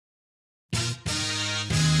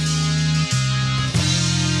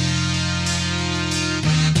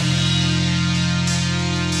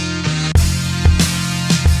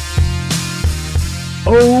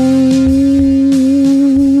Oh,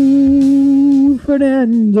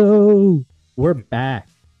 Fernando. We're back.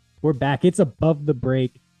 We're back. It's Above the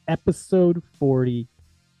Break, episode 40.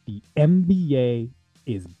 The NBA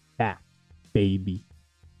is back, baby.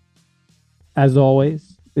 As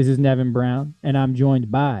always, this is Nevin Brown, and I'm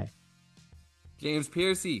joined by James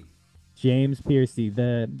Piercy. James Piercy,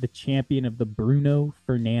 the champion of the Bruno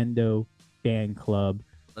Fernando fan club.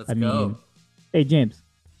 Let's go. Hey James,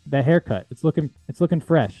 that haircut, it's looking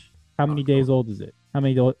fresh. How many days old is it? How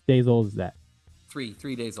many days old is that? 3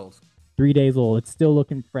 days old. 3 days old. It's still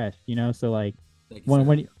looking fresh, So like, Thank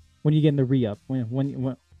you, when you getting the re-up?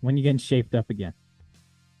 When you getting shaped up again?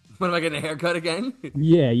 When am I getting a haircut again?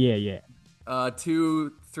 Yeah.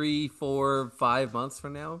 2, 3, 4, 5 months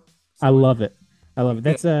from now. I love it.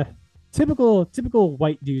 That's a typical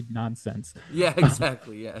white dude nonsense. Yeah,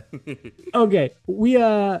 exactly. Yeah. Okay,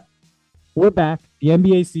 we're back. The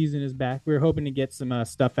NBA season is back. We were hoping to get some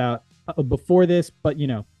stuff out before this, but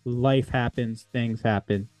life happens, things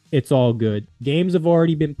happen. It's all good. Games have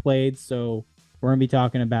already been played, so we're gonna be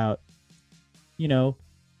talking about,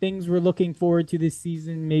 things we're looking forward to this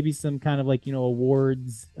season. Maybe some kind of like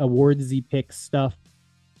awardsy pick stuff.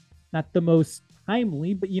 Not the most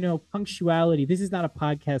timely, but punctuality. This is not a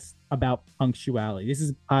podcast about punctuality. This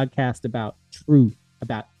is a podcast about truth,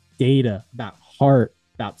 about data, about heart,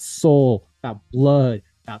 about soul, about blood,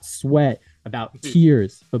 about sweat, about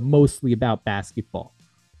tears, but mostly about basketball.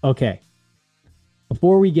 Okay.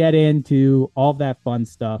 Before we get into all that fun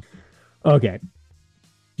stuff, okay,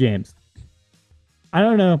 James, I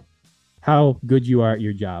don't know how good you are at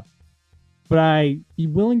your job, but I'd be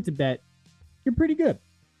willing to bet you're pretty good.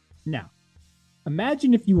 Now,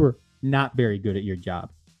 imagine if you were not very good at your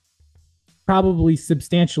job, probably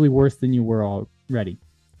substantially worse than you were already.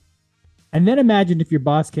 And then imagine if your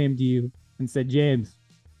boss came to you and said, James,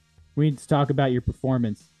 we need to talk about your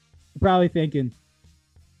performance. You're probably thinking,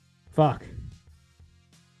 fuck,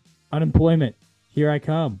 unemployment, here I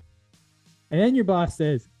come. And then your boss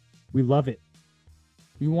says, we love it.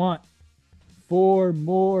 We want 4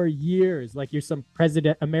 more years, like you're some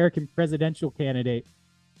American presidential candidate.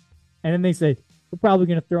 And then they say, we're probably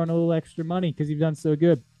going to throw in a little extra money because you've done so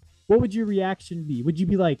good. What would your reaction be? Would you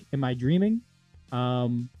be like, am I dreaming? Or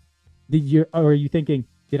are you thinking,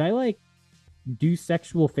 did I like do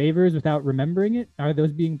sexual favors without remembering it? Are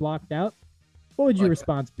those being blocked out? What would your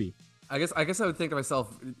response be? I guess I would think to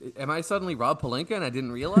myself, am I suddenly Rob Pelinka and I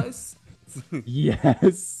didn't realize?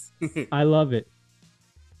 Yes. I love it.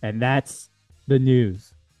 And that's the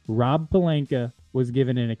news. Rob Pelinka was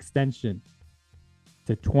given an extension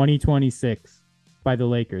to 2026 by the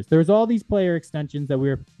Lakers. There's all these player extensions that we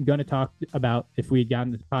were going to talk about if we had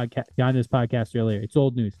gotten this podcast earlier. It's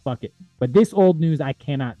old news. Fuck it. But this old news I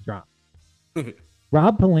cannot drop.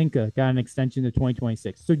 Rob Pelinka got an extension to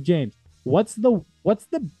 2026. So James, what's the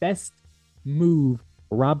best move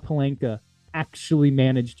Rob Pelinka actually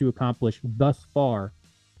managed to accomplish thus far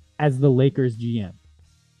as the Lakers GM?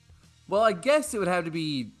 Well, I guess it would have to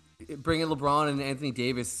be bringing LeBron and Anthony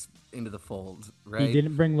Davis into the fold, right? He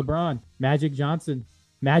didn't bring LeBron. Magic Johnson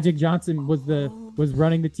was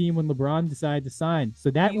running the team when LeBron decided to sign.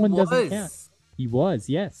 So that one doesn't count. He was,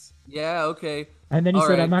 yes. Yeah, okay. And then he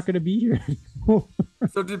said, I'm not going to be here anymore.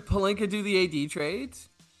 So did Pelinka do the AD trade?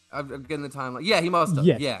 I'm getting the timeline. Yeah, he must have.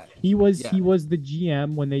 Yes. Yeah. He was the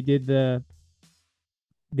GM when they did the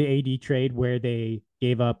AD trade where they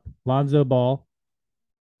gave up Lonzo Ball,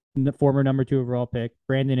 the former number 2 overall pick,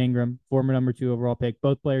 Brandon Ingram, former number 2 overall pick,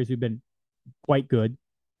 both players who've been quite good.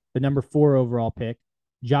 The number 4 overall pick,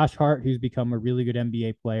 Josh Hart, who's become a really good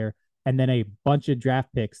NBA player, and then a bunch of draft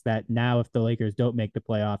picks that now, if the Lakers don't make the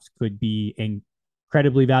playoffs, could be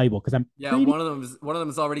incredibly valuable. Because one of them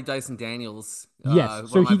is already Dyson Daniels.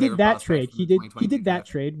 Yes, so he did that trade. He did that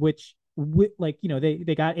trade, which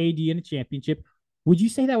they got AD in a championship. Would you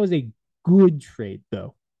say that was a good trade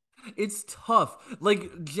though? It's tough.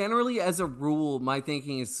 Like, generally, as a rule, my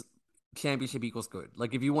thinking is championship equals good.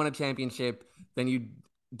 Like, if you won a championship, then you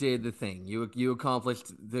did the thing. You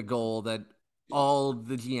accomplished the goal that all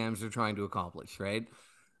the GMs are trying to accomplish, right?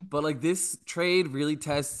 But, like, this trade really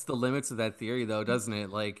tests the limits of that theory, though, doesn't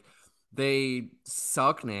it? Like, they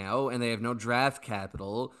suck now, and they have no draft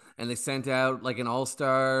capital, and they sent out, like, an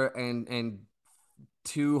all-star and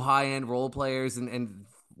 2 high-end role players and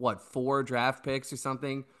what, 4 draft picks or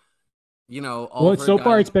something? So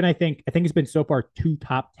far it's been I think it's been so far 2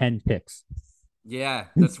 top 10 picks. Yeah,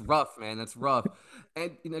 that's rough, man. That's rough.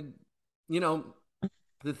 And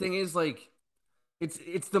the thing is, like,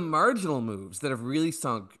 It's the marginal moves that have really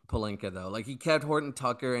sunk Palinka though. Like he kept Horton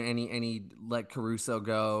Tucker and he let Caruso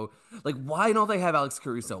go. Like why don't they have Alex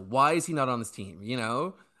Caruso? Why is he not on this team? You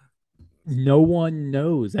know? No one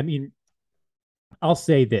knows. I mean, I'll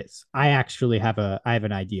say this. I have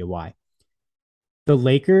an idea why. The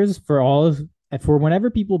Lakers, for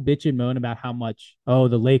whenever people bitch and moan about how much, oh,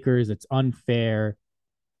 the Lakers, it's unfair.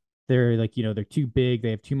 They're like, they're too big,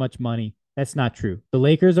 they have too much money. That's not true. The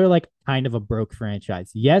Lakers are like kind of a broke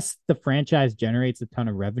franchise. Yes, the franchise generates a ton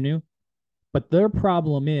of revenue, but their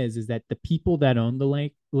problem is that the people that own the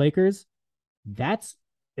Lakers, that's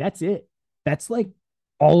that's it. That's like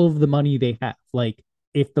all of the money they have. Like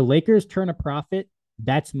if the Lakers turn a profit,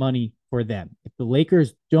 that's money for them. If the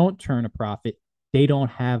Lakers don't turn a profit, they don't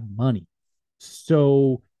have money.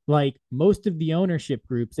 So like most of the ownership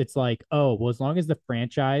groups, it's like, oh, well, as long as the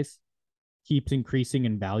franchise keeps increasing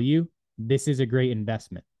in value, this is a great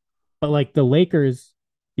investment. But like the Lakers,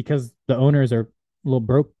 because the owners are little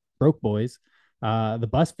broke boys, the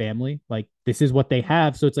Bus family, like this is what they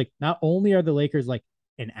have. So it's like not only are the Lakers like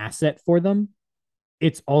an asset for them,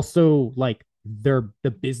 it's also like they're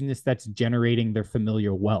the business that's generating their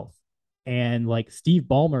familiar wealth. And like Steve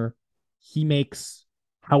Ballmer, he makes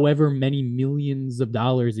however many millions of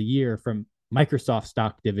dollars a year from Microsoft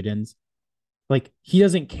stock dividends. Like he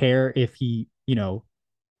doesn't care if he,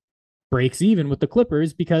 breaks even with the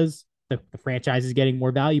Clippers because the franchise is getting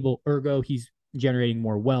more valuable. Ergo, he's generating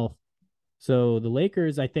more wealth. So the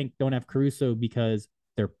Lakers, I think, don't have Caruso because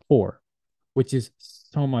they're poor, which is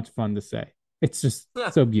so much fun to say. It's just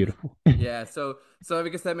so beautiful. Yeah, so I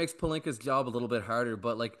guess that makes Palinka's job a little bit harder.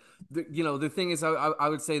 But like, the thing is, I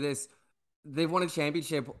would say this: they've won a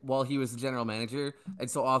championship while he was the general manager,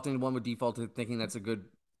 and so often one would default to thinking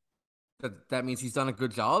that means he's done a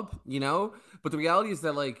good job, you know. But the reality is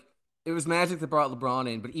that like it was Magic that brought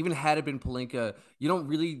LeBron in, but even had it been Palinka, you don't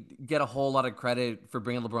really get a whole lot of credit for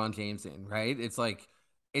bringing LeBron James in, right? It's like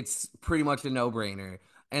it's pretty much a no-brainer.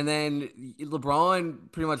 And then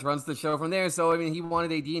LeBron pretty much runs the show from there. So I mean, he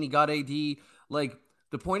wanted AD and he got AD. Like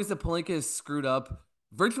the point is that Palinka has screwed up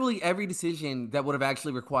virtually every decision that would have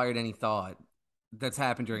actually required any thought that's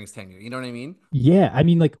happened during his tenure. You know what I mean? Yeah, I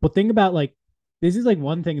mean, like, well, think about like this is like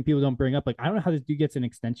one thing people don't bring up. Like, I don't know how this dude gets an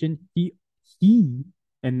extension. He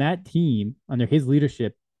and that team under his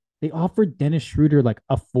leadership, they offered Dennis Schroeder like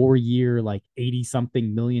a 4 year, like 80 something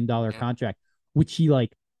 $1 million Yeah. contract, which he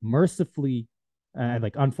like mercifully,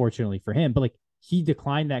 like unfortunately for him, but like he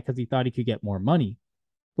declined that because he thought he could get more money.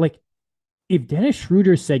 Like, if Dennis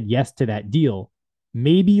Schroeder said yes to that deal,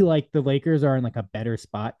 maybe like the Lakers are in like a better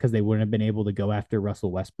spot because they wouldn't have been able to go after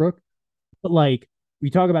Russell Westbrook. But like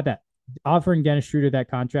we talk about that, offering Dennis Schroeder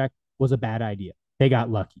that contract was a bad idea. They got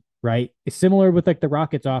lucky, right? It's similar with like the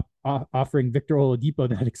Rockets offering Victor Oladipo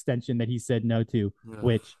that extension that he said no to, Ugh.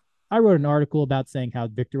 which I wrote an article about saying how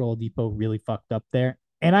Victor Oladipo really fucked up there.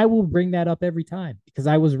 And I will bring that up every time because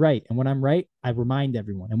I was right. And when I'm right, I remind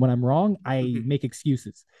everyone. And when I'm wrong, I make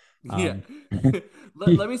excuses. Yeah. Um,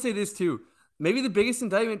 Let me say this too. Maybe the biggest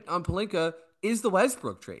indictment on Palinka is the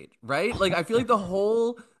Westbrook trade, right? Like, I feel like the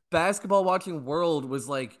whole basketball watching world was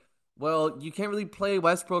like, well, you can't really play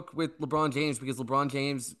Westbrook with LeBron James because LeBron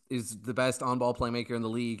James is the best on ball playmaker in the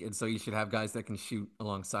league. And so you should have guys that can shoot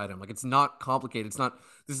alongside him. Like, it's not complicated.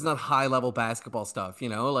 This is not high level basketball stuff, you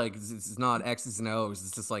know? Like, it's not X's and O's.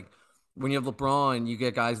 It's just like when you have LeBron, you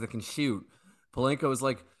get guys that can shoot. Palenka was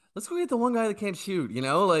like, let's go get the one guy that can't shoot, you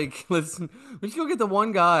know? Like let's go get the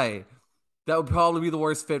one guy that would probably be the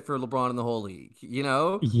worst fit for LeBron in the whole league, you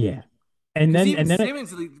know? yeah. And Because then even and then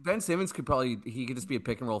Simmons, Ben Simmons he could just be a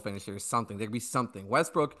pick and roll finisher or something. There could be something.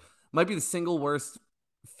 Westbrook might be the single worst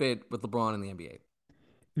fit with LeBron in the NBA.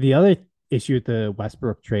 the other issue with the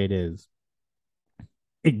Westbrook trade is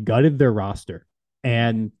it gutted their roster.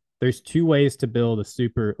 And there's two ways to build a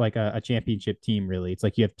super like a championship team, really. It's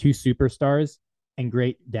like you have two superstars and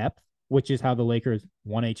great depth, which is how the Lakers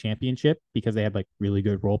won a championship because they had like really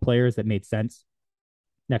good role players that made sense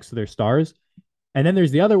next to their stars. And then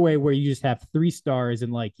there's the other way where you just have three stars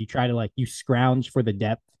and like you try to like you scrounge for the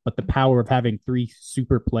depth, but the power of having three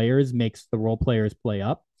super players makes the role players play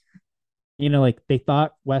up. Like they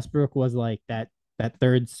thought Westbrook was like that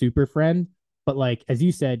third super friend, but like as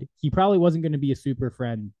you said, he probably wasn't going to be a super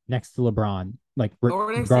friend next to LeBron, like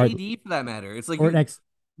Or next to regardless, AD for that matter. It's or next.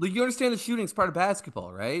 like you understand the shooting is part of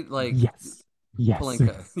basketball, right? Like Yes, yes,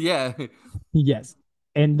 Palenka. Yeah. yes.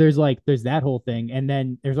 And there's that whole thing, and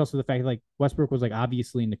then there's also the fact that like Westbrook was like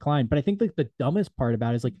obviously in decline. But I think like the dumbest part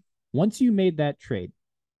about it is like once you made that trade,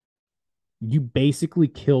 you basically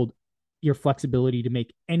killed your flexibility to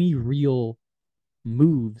make any real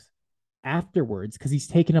moves afterwards because he's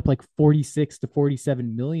taken up like 46 to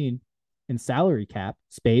 47 million in salary cap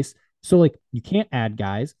space. So like you can't add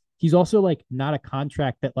guys. He's also like not a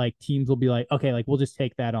contract that like teams will be like, okay, like we'll just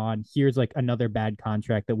take that on. Here's like another bad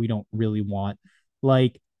contract that we don't really want.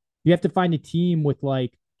 Like you have to find a team with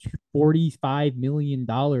like $45 million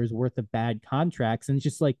worth of bad contracts. And it's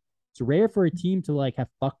just like it's rare for a team to like have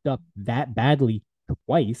fucked up that badly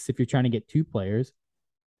twice if you're trying to get two players. It's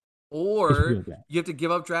Or real bad. you have to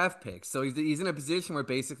give up draft picks. So he's in a position where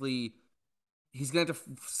basically he's going to have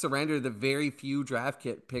to surrender the very few draft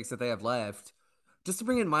kit picks that they have left just to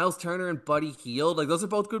bring in Miles Turner and Buddy Hield. Like those are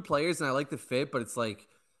both good players, and I like the fit, but it's like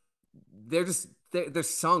they're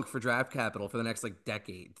sunk for draft capital for the next like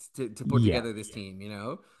decade to put Yeah. together this team. You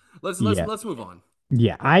know, let's let's Yeah. let's move on.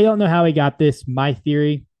 Yeah. I don't know how he got this. My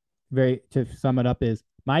theory, very to sum it up, is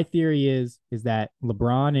my theory is that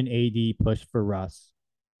LeBron and AD pushed for Russ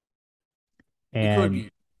It could and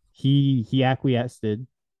be. he acquiesced.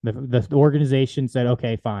 The organization said,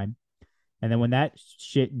 okay, fine. And then when that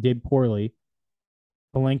shit did poorly,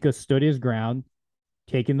 Pelinka stood his ground,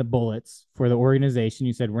 taking the bullets for the organization.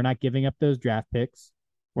 You said, we're not giving up those draft picks.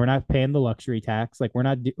 We're not paying the luxury tax. Like we're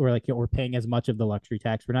not, or like we're paying as much of the luxury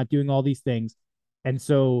tax. We're not doing all these things. And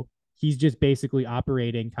so he's just basically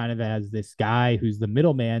operating kind of as this guy who's the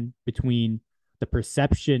middleman between the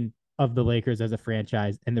perception of the Lakers as a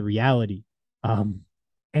franchise and the reality. Um,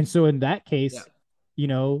 and so in that Yeah. case,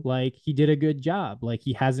 like he did a good job. Like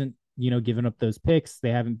he hasn't, given up those picks. They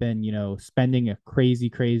haven't been, spending a crazy,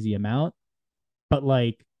 crazy amount. But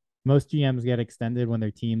like most GMs get extended when their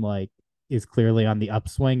team like is clearly on the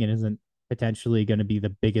upswing and isn't potentially going to be the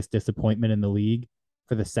biggest disappointment in the league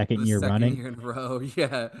for the For second the year second running. year in a row.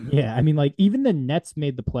 Yeah. Yeah, I mean, like even the Nets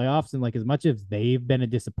made the playoffs, and like as much as they've been a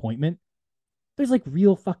disappointment, there's like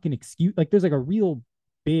real fucking excuse. Like there's like a real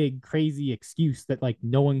big crazy excuse that like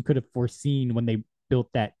no one could have foreseen when they built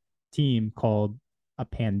that team called a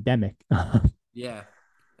pandemic. Yeah.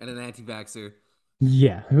 And an anti-vaxxer.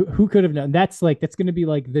 Yeah, who could have known? That's going to be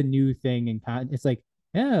like the new thing, and it's like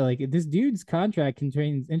yeah, like this dude's contract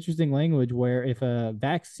contains interesting language where if a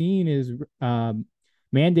vaccine is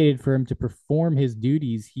mandated for him to perform his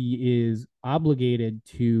duties, he is obligated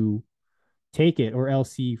to take it, or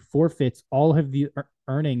else he forfeits all of the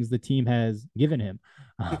earnings the team has given him.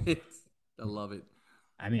 Um, I love it.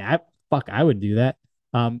 I mean, I would do that.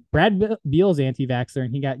 Brad Beal's anti-vaxxer,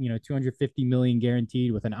 and he got 250 million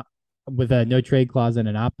guaranteed with a no trade clause and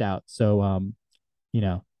an opt out. So you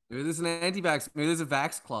know, Maybe there's an anti-vax. Maybe there's a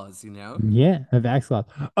vax clause. You know. yeah, a vax clause.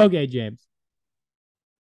 Okay, James.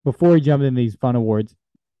 Before we jump into these fun awards,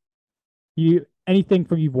 you anything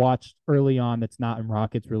from you've watched early on that's not in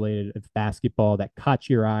Rockets related of basketball that caught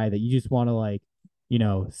your eye that you just want to like,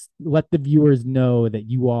 let the viewers know that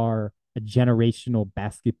you are a generational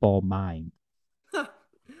basketball mind.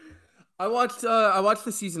 I watched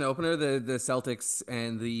the season opener, the Celtics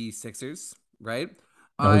and the Sixers, right?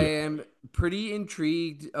 Oh I yeah. am pretty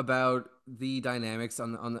intrigued about the dynamics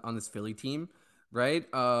on this Philly team, right?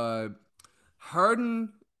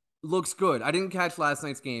 Harden looks good. I didn't catch last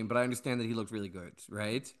night's game, but I understand that he looked really good,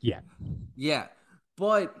 right? Yeah. Yeah.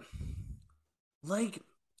 But like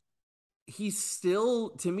he's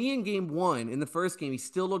still to me in game one, in the first game, he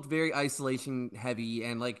still looked very isolation heavy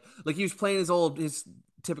and like he was playing his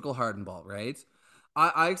typical Harden ball, right?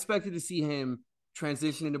 I expected to see him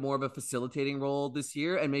transition into more of a facilitating role this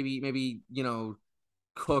year and maybe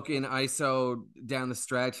cook in ISO down the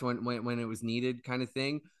stretch when it was needed, kind of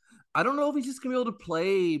thing. I don't know if he's just gonna be able to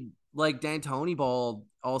play like D'Antoni ball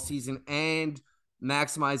all season and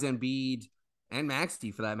maximize Embiid and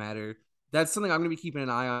Maxey for that matter. That's something I'm gonna be keeping an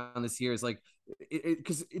eye on this year. Is like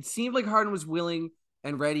because it seemed like Harden was willing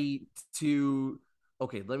and ready to.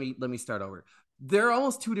 Okay, let me start over. There are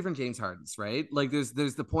almost two different James Hardens, right? Like there's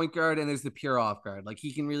the point guard and there's the pure off guard. Like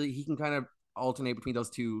he can kind of alternate between those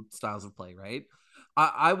two styles of play, right?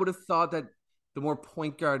 I would have thought that the more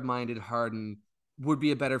point guard minded Harden would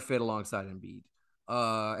be a better fit alongside Embiid.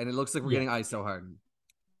 And it looks like we're Yeah. getting ISO Harden.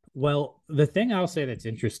 Well, the thing I'll say that's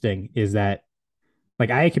interesting is that like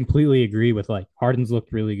I completely agree with like Harden's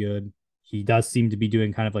looked really good. He does seem to be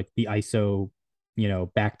doing kind of like the ISO,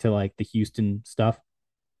 back to like the Houston stuff.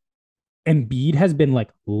 Embiid has been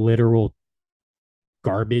like literal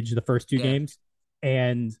garbage the first two Yeah. games.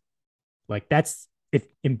 And like that's if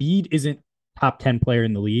Embiid isn't top 10 player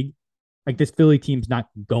in the league, like this Philly team's not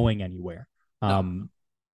going anywhere. No.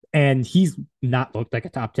 And he's not looked like a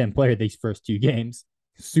top 10 player these first two games,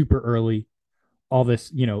 super early, all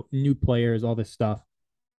this, new players, all this stuff.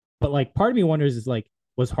 But like part of me wonders is like,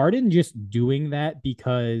 was Harden just doing that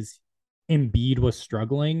because Embiid was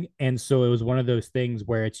struggling. And so it was one of those things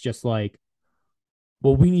where it's just like,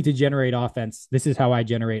 well, we need to generate offense. This is how I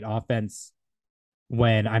generate offense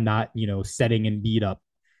when I'm not, setting Embiid up.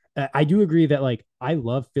 I do agree that like I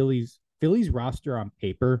love Philly's roster on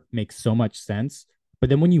paper makes so much sense, but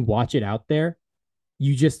then when you watch it out there,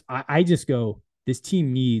 I just go, this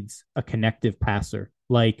team needs a connective passer.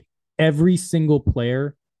 Like every single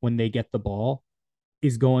player when they get the ball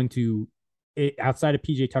is going to outside of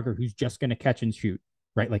PJ Tucker, who's just going to catch and shoot,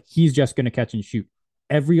 right? Like he's just going to catch and shoot.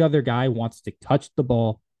 Every other guy wants to touch the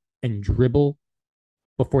ball and dribble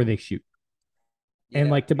before they shoot. And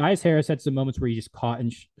Yeah. like Tobias Harris had some moments where he just caught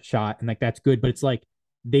and shot, and like that's good, but it's like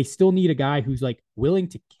they still need a guy who's like willing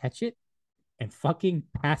to catch it and fucking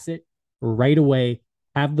pass it right away,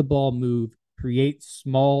 have the ball move, create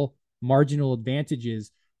small marginal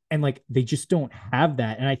advantages. And like they just don't have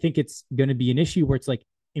that. And I think it's going to be an issue where it's like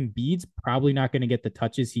Embiid's probably not going to get the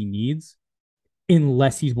touches he needs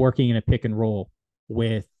unless he's working in a pick and roll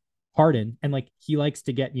with Harden. And like he likes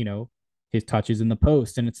to get, his touches in the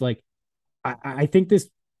post. And it's like, I think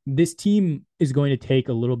this team is going to take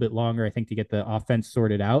a little bit longer, I think, to get the offense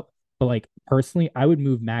sorted out. But like personally, I would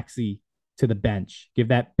move Maxi to the bench. Give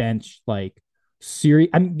that bench like serious.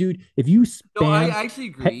 I mean, dude, if you No, I spam actually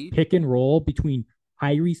agree. pick and roll between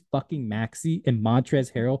Tyrese fucking Maxi and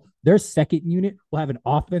Montrezl Harrell, their second unit will have an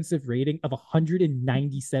offensive rating of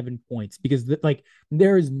 197 points because like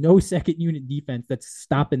there is no second unit defense that's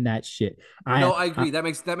stopping that shit. No, I I agree. That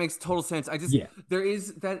makes total sense. I just yeah. there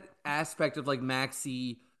is that aspect of like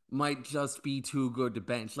Maxi might just be too good to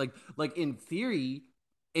bench. Like in theory,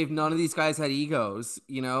 if none of these guys had egos,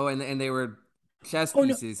 and they were chess Oh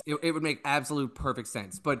no, pieces, it would make absolute perfect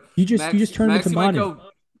sense. But you just turn them into Maxi might Manu. go.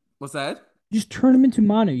 What's that? You just turn them into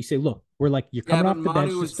Manu. You say, look, we're like you're Yeah, coming but off the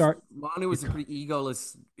bench to start. Manu You're was a pretty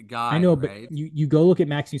egoless I guy, know, but right? you go look at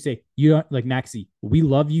Maxi and you say, you don't like Maxi, we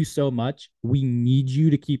love you so much. We need you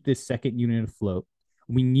to keep this second unit afloat.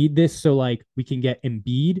 We need this so like we can get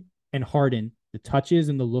Embiid and Harden the touches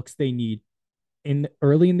and the looks they need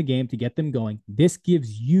early in the game to get them going. This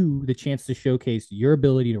gives you the chance to showcase your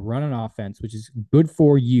ability to run an offense, which is good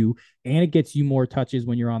for you, and it gets you more touches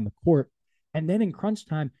when you're on the court. And then in crunch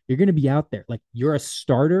time, you're going to be out there. Like you're a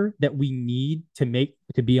starter that we need to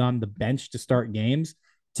be on the bench to start games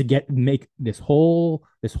to make this whole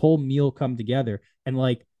meal come together. And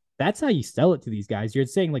like that's how you sell it to these guys. You're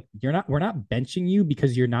saying like we're not benching you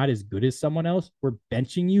because you're not as good as someone else. We're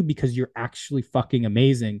benching you because you're actually fucking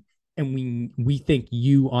amazing. And we think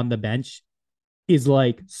you on the bench is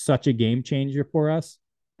like such a game changer for us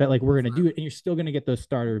that like we're gonna do it, and you're still gonna get those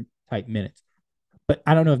starter type minutes. But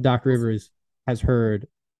I don't know if Doc Rivers has heard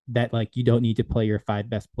that like you don't need to play your five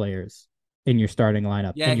best players in your starting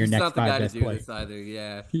lineup Yeah, in your he's next not the five guy to best do players. this either.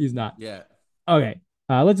 Yeah, He's not. yeah, Okay.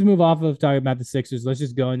 Let's move off of talking about the Sixers. Let's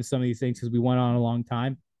just go into some of these things because we went on a long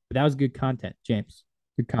time. But that was good content, James.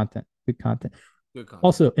 Good content. Good content. good content.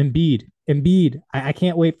 Also, Embiid. I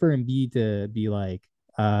can't wait for Embiid to be like,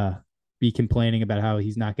 be complaining about how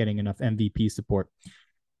he's not getting enough MVP support.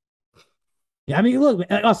 Yeah, I mean, look.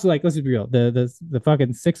 Also, like, let's be real. The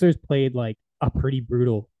fucking Sixers played like a pretty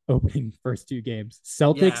brutal opening first two games.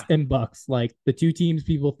 Celtics Yeah, and Bucks, like the two teams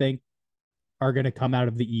people think are gonna come out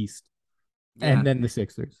of the East, yeah. and then the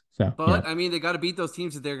Sixers. So yeah. But I mean, they got to beat those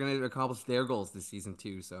teams if they're going to accomplish their goals this season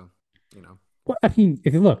too. So, you know, Well, I mean,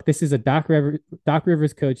 if you look, this is a Doc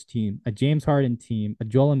Rivers coach team, a James Harden team, a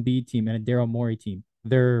Joel Embiid team, and a Daryl Morey team.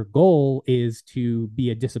 Their goal is to be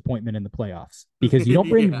a disappointment in the playoffs because you don't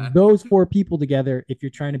bring yeah. those four people together if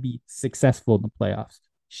you're trying to be successful in the playoffs.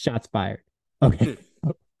 Shots fired. Okay.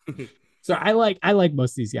 So I like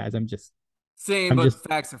most of these guys. Same, I'm but just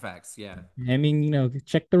facts are facts. Yeah. I mean,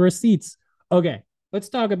 check the receipts. Okay. Let's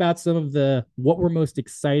talk about some of the what we're most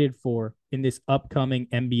excited for in this upcoming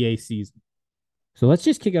NBA season. So let's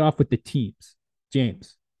just kick it off with the teams.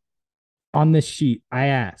 James, on this sheet, I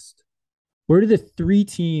asked, what are the three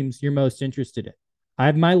teams you're most interested in? I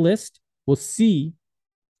have my list. We'll see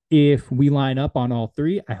if we line up on all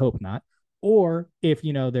three. I hope not. Or if,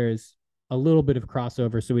 there's a little bit of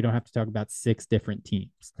crossover so we don't have to talk about six different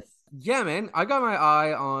teams. Yeah, man. I got my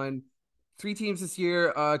eye on three teams this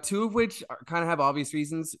year, two of which kind of have obvious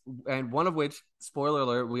reasons, and one of which, spoiler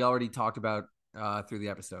alert, we already talked about through the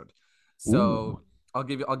episode. Ooh, So I'll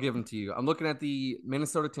give them to you. I'm looking at the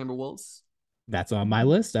Minnesota Timberwolves. that's on my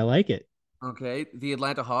list. I like it. Okay, the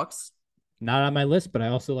Atlanta Hawks Not on my list, but I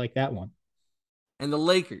also like that one. and the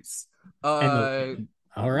Lakers. And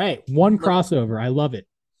Uh, all right, one look, crossover. I love it.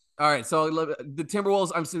 all right. So the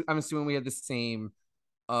Timberwolves. I'm assuming we had the same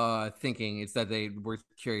thinking. It's that they were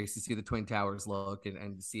curious to see the Twin Towers look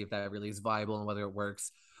and see if that really is viable and whether it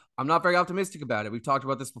works. I'm not very optimistic about it. We've talked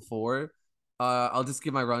about this before. I'll just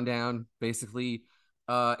give my rundown. Basically,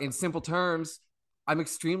 in simple terms, I'm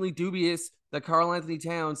extremely dubious that Karl Anthony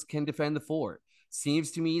Towns can defend the four.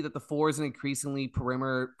 Seems to me that the four is an increasingly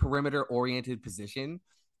perimeter oriented position.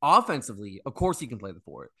 Offensively, of course, he can play the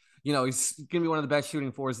four. You know, he's going to be one of the best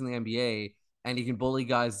shooting fours in the NBA, and he can bully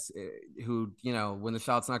guys who, you know, when the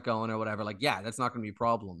shot's not going or whatever. Like, yeah, that's not going to be a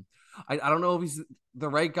problem. I don't know if he's the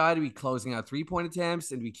right guy to be closing out 3-point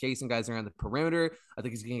attempts and to be chasing guys around the perimeter. I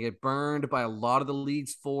think he's going to get burned by a lot of the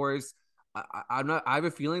league's fours. I'm not. I have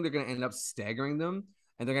a feeling they're going to end up staggering them,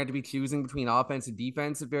 and they're going to be choosing between offense and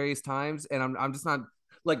defense at various times. And I'm just not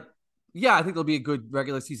like, yeah, I think they'll be a good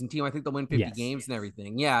regular season team. I think they'll win 50 Yes. games and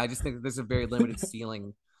everything. Yeah, I just think that there's a very limited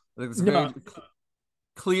ceiling. Like there's a No, very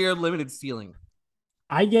clear limited ceiling.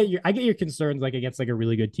 I get your concerns like against like a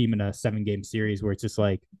really good team in a 7-game series where it's just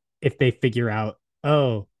like if they figure out,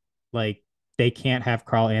 oh, like they can't have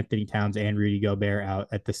Karl Anthony Towns and Rudy Gobert out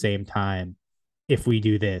at the same time if we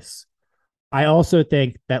do this. I also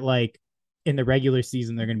think that like in the regular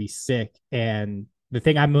season they're going to be sick, and the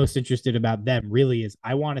thing I'm most interested about them really is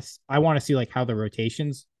I want to see like how the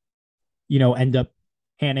rotations, end up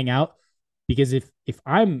panning out, because if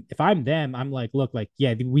I'm them, I'm like, look, like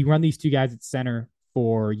yeah, we run these two guys at center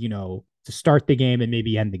for, to start the game and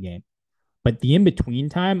maybe end the game. But the in between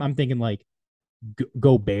time, I'm thinking like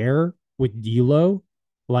Gobert with D'Lo,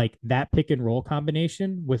 like that pick and roll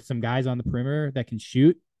combination with some guys on the perimeter that can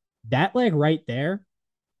shoot. That like right there,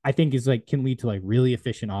 I think is like can lead to like really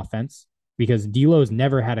efficient offense, because D'Lo's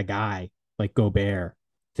never had a guy like Gobert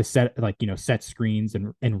to set like set screens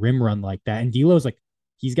and rim run like that. And D'Lo's like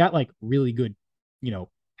he's got like really good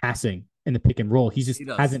passing in the pick and roll. He just He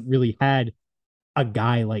does. hasn't really had a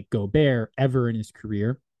guy like Gobert ever in his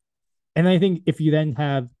career. And I think if you then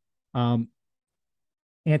have um,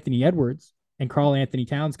 Anthony Edwards and Karl Anthony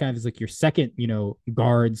Towns kind of is like your second,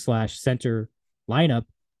 guard slash center lineup,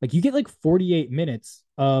 like you get like 48 minutes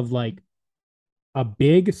of like a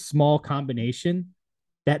big small combination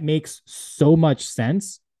that makes so much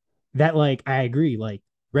sense that like I agree, like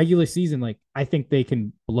regular season, like I think they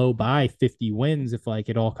can blow by 50 wins if like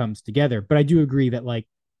it all comes together. But I do agree that like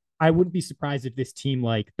I wouldn't be surprised if this team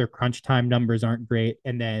like their crunch time numbers aren't great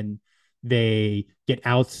and then they get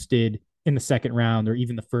ousted in the second round or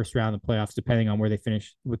even the first round of the playoffs, depending on where they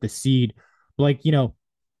finish with the seed. Like,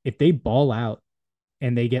 if they ball out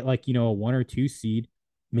and they get like, a 1 or 2 seed,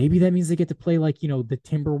 maybe that means they get to play like, the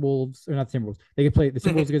Timberwolves or not the Timberwolves. They get to play the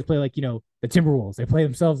Timberwolves get to play like, the Timberwolves. They play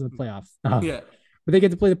themselves in the playoffs. Yeah. But they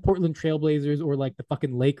get to play the Portland Trailblazers or like the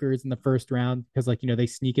fucking Lakers in the first round because like, they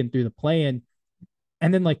sneak in through the play in.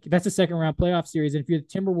 And then like that's a second round playoff series. And if you're the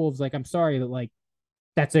Timberwolves, like I'm sorry that like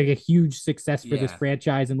that's like a huge success for this Yeah.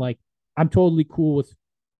 franchise. And like I'm totally cool with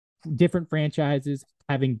different franchises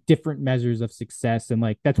having different measures of success. And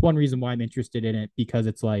like that's one reason why I'm interested in it, because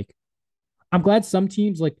it's like I'm glad some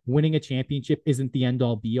teams like winning a championship isn't the end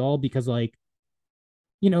all be all, because like,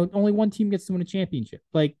 only one team gets to win a championship.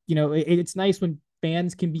 Like, it's nice when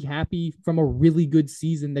fans can be happy from a really good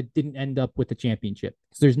season that didn't end up with a championship.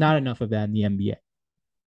 Because there's not enough of that in the NBA.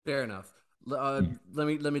 Fair enough. Yeah. Let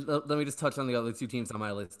me just touch on the other two teams on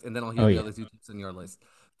my list, and then I'll Oh hear the yeah. other two teams on your list.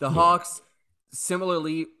 The Yeah. Hawks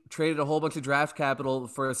similarly traded a whole bunch of draft capital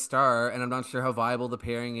for a star, and I'm not sure how viable the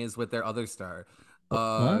pairing is with their other star.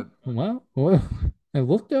 Uh, Well, it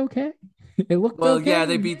looked okay. It looked well, yeah,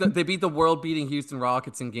 okay. they beat the world beating Houston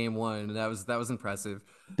Rockets in Game 1, and that was impressive.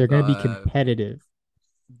 They're going to be Uh, competitive.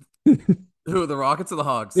 who, the Rockets or the the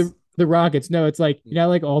Hawks? the Rockets. No, it's like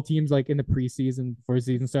like all teams like in the preseason before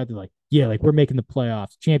season start, they're like, yeah, like we're making the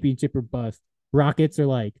playoffs, championship or bust. Rockets are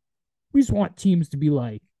like, we just want teams to be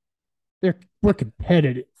like, we're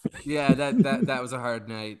competitive. Yeah, that was a hard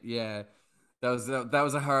night. Yeah, that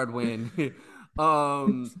was a hard win.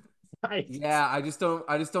 um. Right. Yeah, I just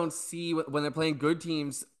don't see when they're playing good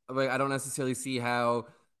teams. Like I don't necessarily see how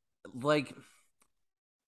like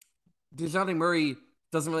DeJounte Murray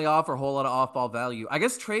doesn't really offer a whole lot of off-ball value. I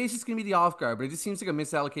guess Trey is just gonna be the off guard, but it just seems like a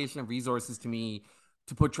misallocation of resources to me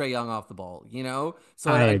to put Trey Young off the ball.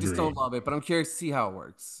 So I I just agree. don't love it. But I'm curious to see how it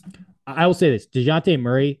works. I will say this: Dejounte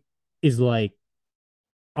Murray is like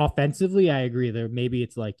offensively. I agree. There maybe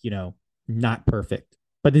it's like not perfect,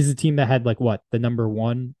 but this is a team that had like what the number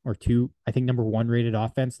 1 or 2, I think number 1 rated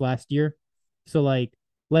offense last year. So like,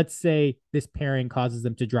 let's say this pairing causes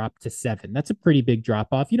them to drop to 7. That's a pretty big drop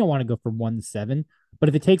off. You don't want to go from 1 to 7, but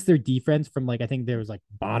if it takes their defense from like I think there was like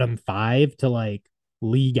bottom 5 to like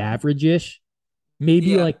league average ish, maybe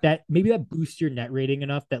Yeah, like that. Maybe that boosts your net rating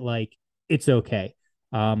enough that like it's okay.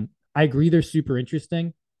 I agree they're super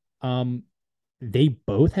interesting. Um, they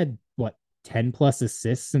both had what 10 plus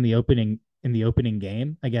assists in the opening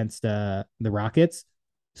game against the Rockets.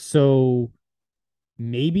 So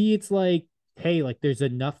maybe it's like, hey, like there's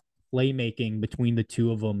enough playmaking between the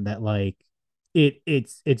two of them that like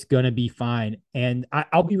it's gonna be fine. And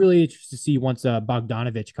I'll be really interested to see once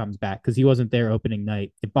Bogdanovich comes back because he wasn't there opening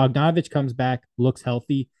night. If Bogdanovich comes back, looks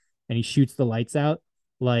healthy, and he shoots the lights out,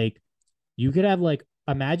 like you could have like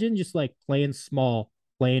imagine just like playing small,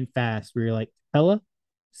 playing fast, where you're like, Hella,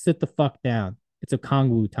 sit the fuck down. It's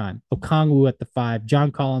Okongwu time. Okongwu at the 5,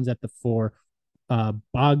 John Collins at the 4,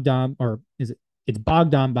 Bogdan, or is it? It's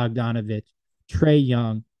Bogdanovich, Trae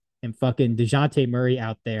Young, and fucking DeJounte Murray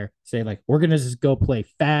out there say, like, we're going to just go play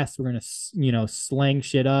fast. We're going to, slang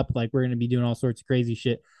shit up. Like, we're going to be doing all sorts of crazy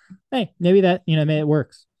shit. Hey, maybe that, maybe it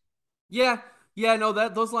works. Yeah, yeah, no,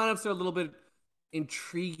 that those lineups are a little bit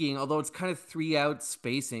intriguing, although it's kind of 3 out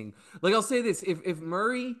spacing. Like I'll say this, if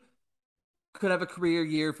Murray could have a career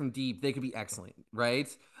year from deep, they could be excellent, right?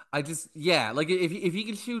 I just yeah, like if he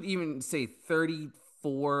could shoot even say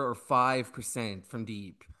 34 or 5% from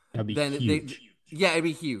deep, That'd be then they huge. yeah, it'd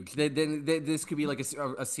be huge. Then this could be like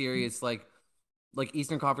a serious like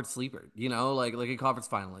Eastern Conference sleeper, like a conference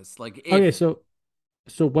finalist. Like if Okay, so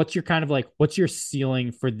what's your kind of like what's your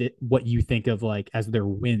ceiling for the what you think of like as their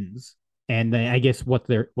wins? And then I guess what's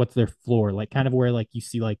their floor? Like kind of where like you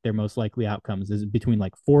see like their most likely outcomes. Is it between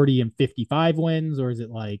like 40 and 55 wins, or is it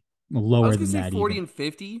like I lower was gonna than say that 40 even? and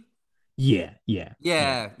 50. Yeah, yeah,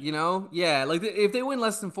 yeah. Yeah, yeah. Like if they win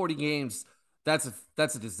less than 40 games, that's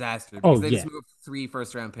a disaster because Oh they just yeah. moved 3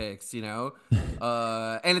 first round picks, and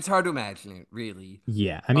it's hard to imagine it really.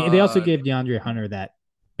 Yeah. I mean, they also Uh, gave DeAndre Hunter that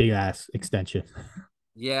big ass extension.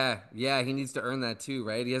 yeah, yeah. He needs to earn that too,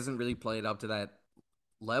 right? He hasn't really played up to that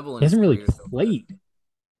level in He his hasn't really career so far. played.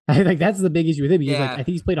 I think that's the big issue with him. He's like, I Yeah, think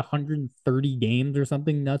he's played 130 games or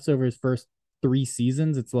something nuts over his first 3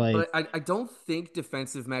 seasons. It's like, but I don't think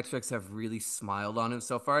defensive metrics have really smiled on him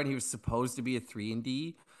so far, and he was supposed to be a 3 and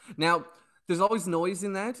D. Now, there's always noise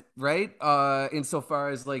in that, right? Insofar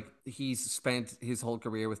as like he's spent his whole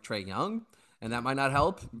career with Trey Young, and that might not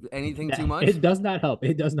help anything too much. it does not help.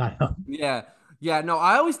 It does not help. Yeah, yeah. No,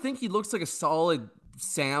 I always think he looks like a solid,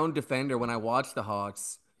 sound defender when I watch the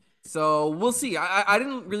Hawks. So we'll see. I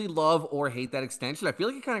didn't really love or hate that extension. I feel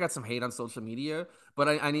like he kind of got some hate on social media, but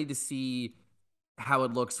I need to see how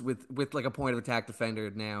it looks with like a point of attack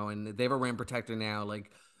defender now, and they have a rim protector now.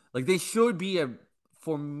 Like they should be a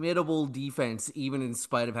formidable defense, even in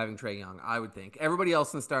spite of having Trey Young. I would think everybody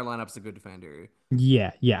else in the star lineup is a good defender.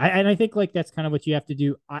 Yeah, yeah. And I think like that's kind of what you have to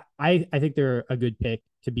do. I think they're a good pick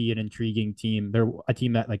to be an intriguing team. They're a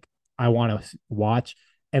team that like I want to watch.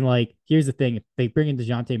 And like, here's the thing: if they bring in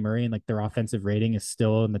DeJounte Murray and like their offensive rating is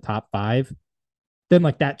still in the top 5, then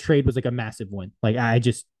like that trade was like a massive win. Like I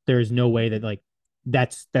just there's no way that like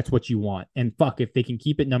that's what you want. And fuck, if they can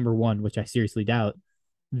keep it number 1, which I seriously doubt,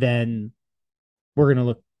 then we're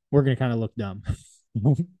gonna kind of look dumb.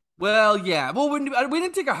 Well, yeah. Well, we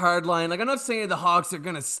didn't take a hard line. Like, I'm not saying the Hawks are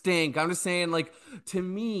gonna stink. I'm just saying, like, to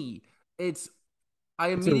me, it's I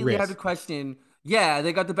It's a immediately have to risk. question. Yeah,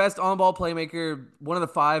 they got the best on-ball playmaker, one of the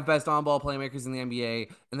 5 best on-ball playmakers in the NBA,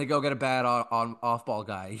 and they go get a bad on off-ball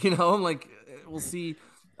guy. I'm like, we'll see.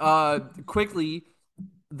 Quickly,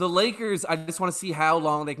 the Lakers. I just want to see how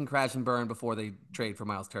long they can crash and burn before they trade for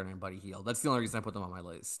Miles Turner and Buddy Hield. That's the only reason I put them on my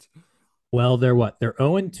list. Well, they're what? They're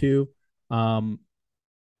 0-2. Um,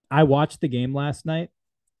 I watched the game last night.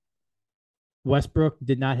 Westbrook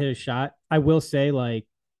did not hit a shot. I will say, like,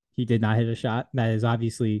 he did not hit a shot. That is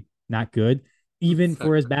obviously not good. Even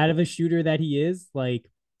for as bad of a shooter that he is, like,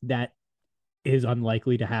 that is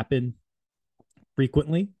unlikely to happen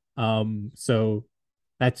frequently. So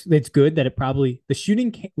that's it's good that it probably the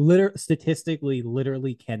shooting statistically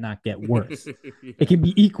literally cannot get worse. It Yeah, can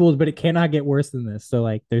be equaled, but it cannot get worse than this. So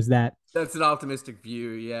like, there's that. that's an optimistic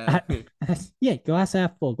view. Yeah. Yeah, glass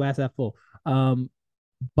half full, glass half full. Um,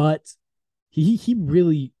 but he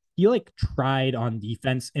really he like tried on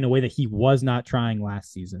defense in a way that he was not trying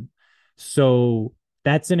last season. So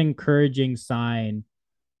that's an encouraging sign,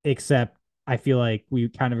 except I feel like we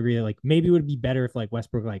kind of agree that like maybe it would be better if like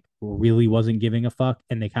Westbrook like really wasn't giving a fuck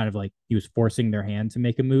and they kind of like he was forcing their hand to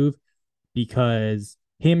make a move because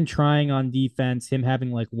him trying on defense, him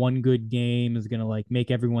having like one good game is gonna like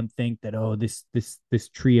make everyone think that oh this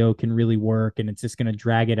trio can really work and it's just gonna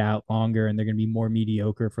drag it out longer and they're gonna be more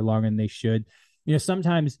mediocre for longer than they should.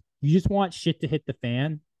 Sometimes you just want shit to hit the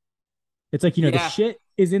fan. It's like the Yeah. shit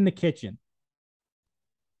is in the kitchen.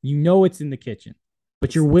 It's in the kitchen,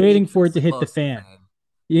 but you're It's waiting for it to dangerously hit the close to the fan. fan.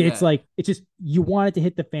 It's Yeah. like it's just you want it to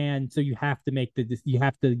hit the fan, so you have to make you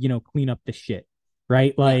have to clean up the shit,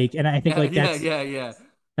 right? Yeah. Like, and I think Yeah. like Yeah. that's Yeah. Yeah.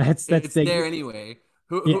 That's It's the there anyway.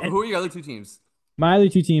 Who yeah. who, And who are your other two teams? my other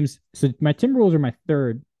two teams. So my Timberwolves are my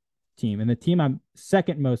third team, and the team I'm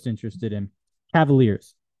second most interested in,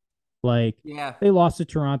 Cavaliers. Like Yeah. they lost to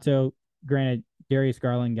Toronto. Granted, Darius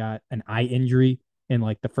Garland got an eye injury in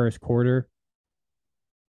like the first quarter.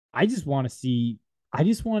 I just want to see. I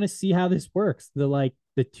just want to see how this works.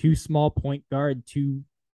 The two small point guard, two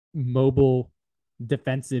mobile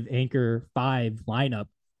defensive anchor five lineup.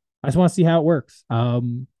 I just want to see how it works.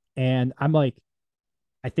 And I'm like,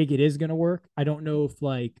 I think it is going to work. I don't know if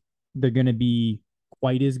like they're going to be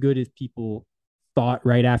quite as good as people thought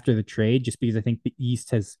right after the trade, just because I think the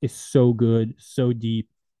East is so good, so deep.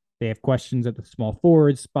 They have questions at the small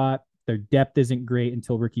forward spot. Their depth isn't great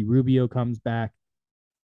until Ricky Rubio comes back.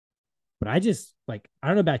 But I just like, I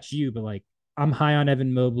don't know about you, but like I'm high on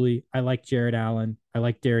Evan Mobley. I like Jared Allen. I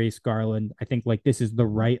like Darius Garland. I think like this is the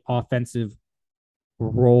right offensive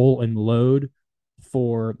role and load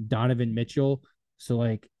for Donovan Mitchell. So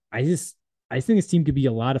like I just think this team could be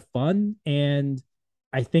a lot of fun. And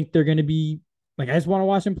I think they're gonna be like I just want to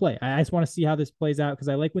watch them play. I just want to see how this plays out because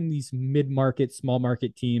I like when these mid-market, small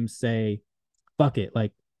market teams say, fuck it,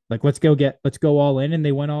 like let's go all in, and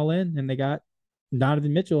they went all in and they got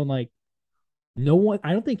Donovan Mitchell, and like no one,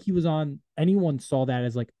 I don't think he was on anyone saw that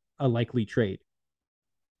as like a likely trade.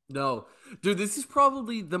 No. Dude, this is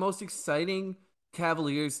probably the most exciting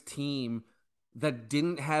Cavaliers team that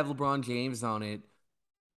didn't have LeBron James on it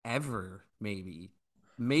ever, maybe.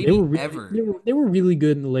 Maybe ever. They were really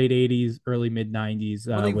good in the late '80s, early mid '90s.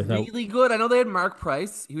 Were they Without really good? I know they had Mark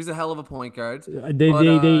Price. He was a hell of a point guard. they But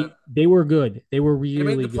they they they were good. They were they made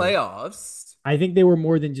really the good. playoffs. I think they were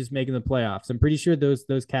more than just making the playoffs. I'm pretty sure those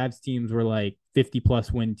Cavs teams were like 50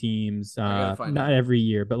 plus win teams. I gotta find Not out. every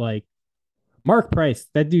year, but like Mark Price,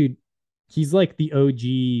 that dude, he's like the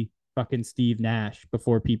OG fucking Steve Nash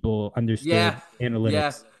before people Yeah, understood yeah,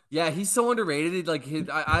 analytics. yeah. He's so underrated. Like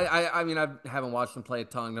I mean, I haven't watched him play a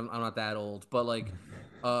ton. I'm not that old, but like,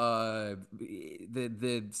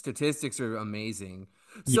 the statistics are amazing.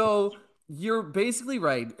 Yeah, So you're basically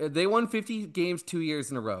right. They won 50 games 2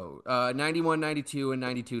 years in a row. 91, 92, and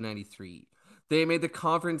 92, 93. They made the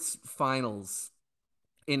conference finals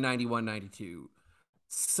in 91, 92.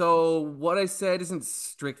 So what I said isn't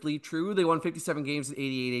strictly true. They won 57 games in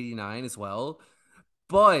 88, 89 as well,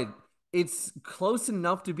 but it's close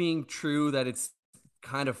enough to being true that it's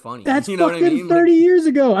kind of funny. that's You know what I fucking mean? Like, 30 years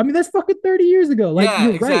ago. I mean, that's fucking 30 years ago. Like, yeah,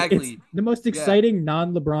 you're right. It's exactly. the most Yeah. exciting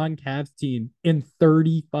non LeBron Cavs team in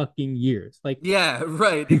 30 fucking years. Like, Yeah,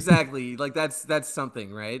 right, exactly. Like that's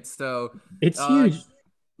something, right? So, it's uh huge.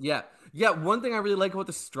 yeah. Yeah, one thing I really like about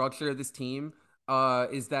the structure of this team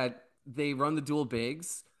is that they run the dual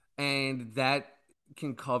bigs and that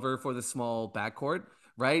can cover for the small backcourt,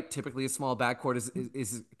 right? Typically a small backcourt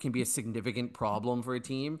is can be a significant problem for a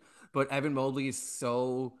team, but Evan Mobley is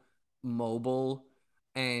so mobile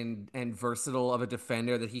and versatile of a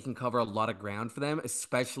defender that he can cover a lot of ground for them,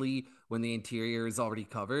 especially when the interior is already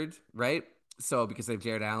covered, right? So because they have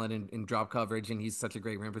Jared Allen in drop coverage and he's such a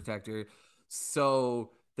great rim protector.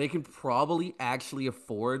 So they can probably actually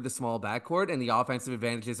afford the small backcourt and the offensive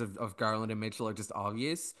advantages of Garland and Mitchell are just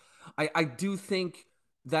obvious. I do think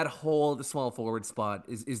that hole at the small forward spot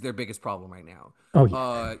is their biggest problem right now. Oh,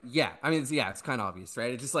 yeah. Yeah, I mean, it's kind of obvious,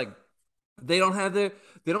 right? It's just like they don't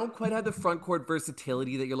quite have the front court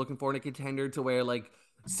versatility that you're looking for in a contender to where like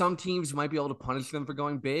some teams might be able to punish them for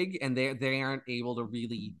going big and they aren't able to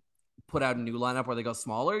really put out a new lineup where they go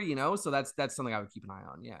smaller, you know? So that's something I would keep an eye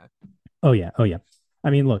on. Yeah. Oh, yeah. Oh, yeah. I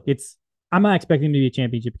mean, look, I'm not expecting him to be a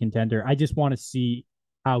championship contender. I just want to see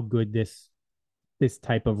how good this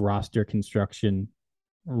type of roster construction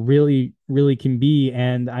really can be.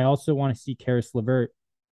 And I also want to see Karis LeVert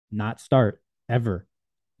not start ever,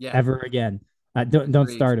 Yeah. ever again. Don't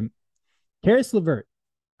Agreed. start him. Karis LeVert,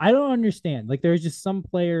 I don't understand. Like there's just some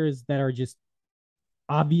players that are just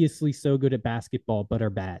obviously so good at basketball but are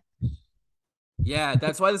bad. Yeah,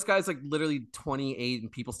 that's why this guy's like literally 28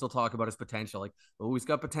 and people still talk about his potential. Like, oh, he's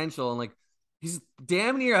got potential and like he's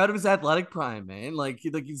damn near out of his athletic prime, man.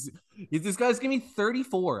 He's this guy's gonna be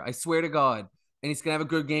 34, I swear to God. And he's gonna have a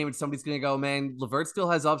good game and somebody's gonna go, man, LeVert still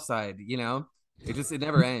has upside, you know? It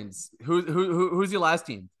never ends. Who's your last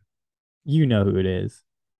team? You know who it is.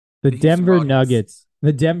 The The Houston Denver Rockets. Nuggets.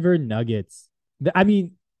 The Denver Nuggets. I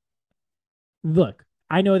mean, look,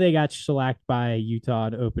 I know they got shellacked by Utah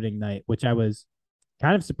on opening night, which I was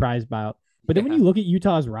kind of surprised about. But then when Yeah. you look at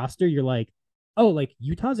Utah's roster, you're like, oh, like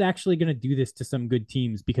Utah's actually going to do this to some good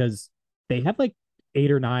teams because they have like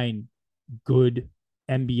eight or nine good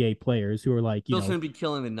NBA players who are like, Still shouldn't be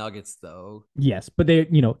killing the Nuggets though. yes, but this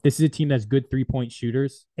is a team that's good 3-point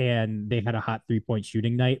shooters and they had a hot 3-point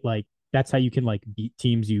shooting night. Like that's how you can like beat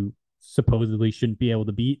teams you supposedly shouldn't be able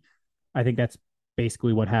to beat. I think that's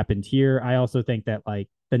basically what happened here. I also think that like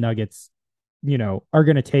the Nuggets, are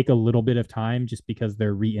going to take a little bit of time just because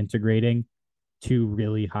they're reintegrating two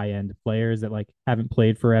really high end players that like haven't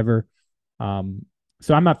played forever.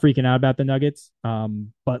 So I'm not freaking out about the Nuggets.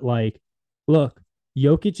 But like, look,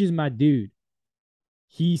 Jokic is my dude.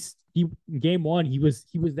 He game one, he was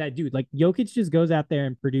that dude. Like Jokic just goes out there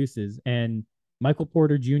and produces. And Michael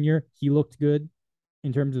Porter Jr., he looked good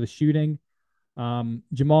in terms of the shooting.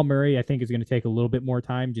 Jamal Murray, I think, is going to take a little bit more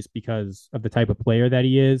time just because of the type of player that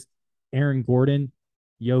he is. Aaron Gordon,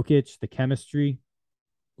 Jokic, the chemistry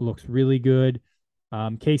looks really good.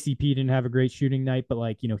 KCP didn't have a great shooting night, but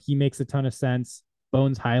like, he makes a ton of sense.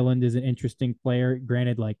 Bones Highland is an interesting player.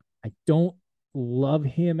 Granted, like, I don't love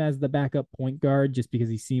him as the backup point guard just because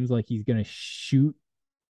he seems like he's going to shoot.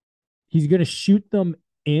 He's going to shoot them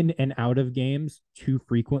in and out of games too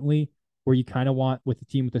frequently, where you kind of want with a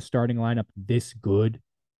team with a starting lineup this good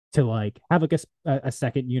to like have like a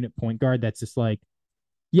second unit point guard that's just like,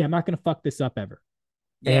 yeah, I'm not going to fuck this up ever.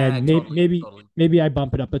 Yeah, And maybe totally, maybe totally. maybe I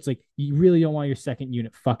bump it up. It's like you really don't want your second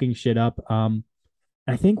unit fucking shit up.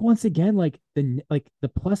 I think once again, like the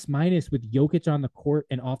plus minus with Jokic on the court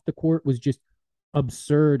and off the court was just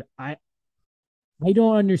absurd. I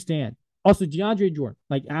don't understand. Also, DeAndre Jordan,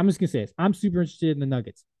 like I'm just gonna say this, I'm super interested in the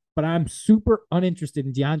Nuggets, but I'm super uninterested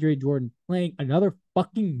in DeAndre Jordan playing another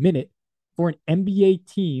fucking minute for an NBA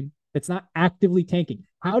team that's not actively tanking.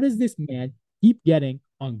 How does this man keep getting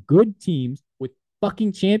on good teams with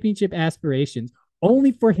fucking championship aspirations,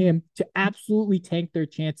 only for him to absolutely tank their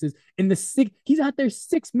chances in the six? He's out there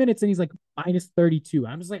 6 minutes and he's like minus 32.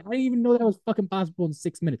 I'm just like, I didn't even know that was fucking possible in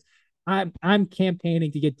 6 minutes. I'm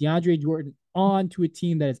campaigning to get DeAndre Jordan on to a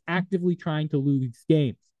team that is actively trying to lose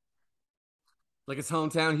games. Like his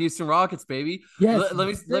hometown Houston Rockets, baby. Yes,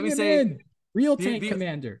 Let bring me him say in. Real the tank the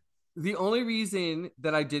commander. the only reason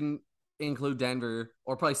that I didn't include Denver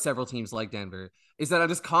or probably several teams like Denver is that I'm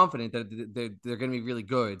just confident that they're going to be really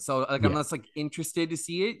good. So like I'm Yeah, not like interested to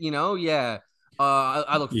see it, Yeah.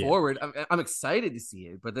 I look yeah, forward. I'm excited to see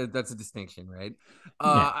it, but that's a distinction, right?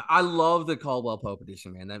 yeah. I love the Caldwell Pope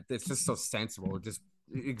edition, man. That it's just so sensible. Just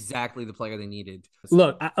exactly the player they needed.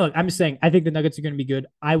 Look, I'm just saying. I think the Nuggets are going to be good.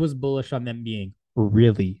 I was bullish on them being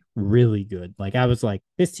really, really good. Like I was like,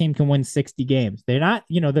 this team can win 60 games. They're not,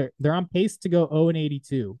 they're on pace to go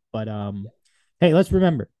 0-82. But hey, let's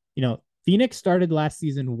remember, Phoenix started last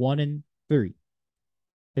season 1-3.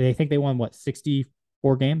 They think they won what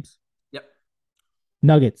 64 games. Yep.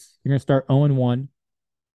 Nuggets, you're going to start 0-1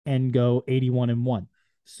 and go 81-1.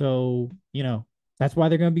 So, that's why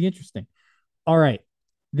they're going to be interesting. All right.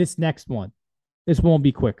 This next one, this won't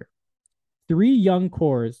be quicker. Three young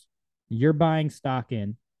cores you're buying stock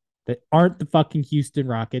in that aren't the fucking Houston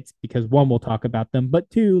Rockets, because one, we'll talk about them, but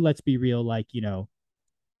two, let's be real, like,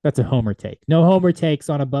 that's a homer take. No homer takes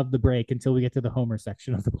on Above the Break until we get to the homer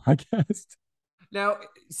section of the podcast. Now,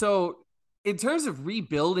 so in terms of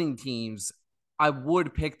rebuilding teams, I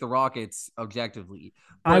would pick the Rockets objectively,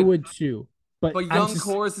 I but would too, but I'm young just,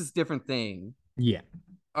 cores is a different thing. yeah.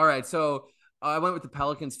 All right, so I went with the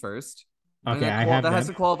Pelicans first, and Okay, I have that has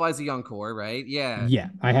them. to qualify as a young core, right? Yeah. Yeah,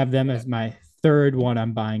 I have them Yeah. as my third one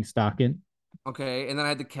I'm buying stock in. Okay, and then I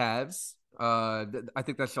had the Cavs. I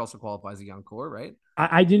think that should also qualify as a young core, right?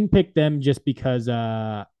 I didn't pick them just because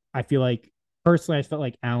I feel like personally I felt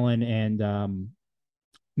like Allen and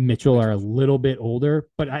Mitchell are a Mitchell. little bit older,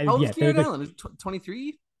 but How old is they're Jared the. Allen? Is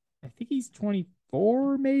 23? I think he's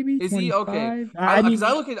 24, maybe Is he okay? 25. I I because mean,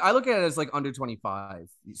 I look at it as like under 25.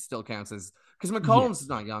 He still counts as because yeah, McCollum's is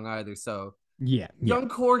not young either. So yeah, yeah, young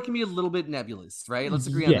core can be a little bit nebulous, right? Let's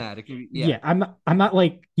agree on yeah, that. It can be, yeah. yeah. I'm not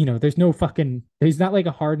like there's not like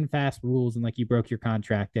a hard and fast rules and like you broke your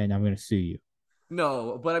contract and I'm gonna sue you.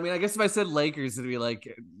 No, but I mean, I guess if I said Lakers, it'd be like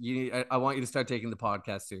I want you to start taking the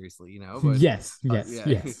podcast seriously, But Yes, yes, yeah.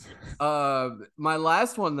 yes. My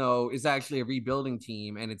last one though is actually a rebuilding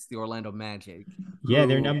team, and it's the Orlando Magic. Yeah,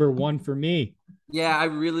 they're Who, number one for me. yeah, I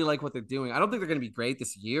really like what they're doing. I don't think they're going to be great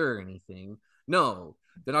this year or anything. No,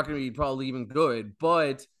 they're not going to be probably even good,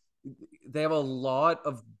 but they have a lot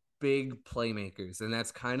of big playmakers, and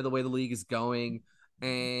that's kind of the way the league is going.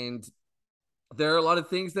 And there are a lot of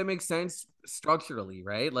things that make sense structurally,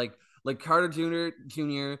 right? Like Carter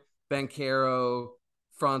Jr., Bankero,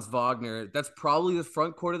 Franz Wagner. That's probably the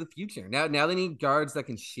front court of the future. Now they need guards that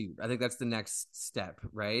can shoot. I think that's the next step,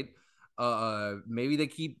 right? Maybe they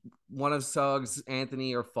keep one of Suggs,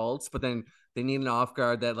 Anthony, or Fultz, but then they need an off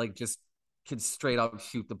guard that like just could straight up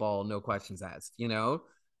shoot the ball, no questions asked,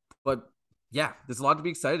 But yeah, there's a lot to be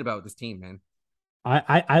excited about with this team, man.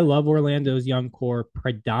 I love Orlando's young core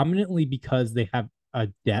predominantly because they have a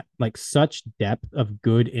depth, like such depth of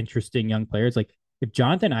good, interesting young players. Like if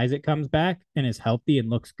Jonathan Isaac comes back and is healthy and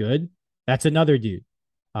looks good, that's another dude.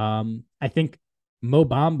 I think Mo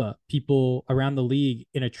Bamba, people around the league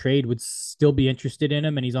in a trade would still be interested in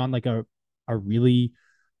him, and he's on like a really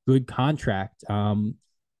good contract.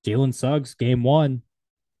 Jalen Suggs, game one,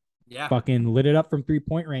 Yeah. fucking lit it up from 3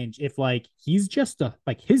 point range. If like he's just a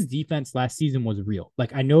like his defense last season was real.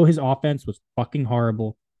 Like I know his offense was fucking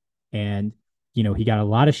horrible, and he got a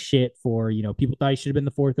lot of shit for people thought he should have been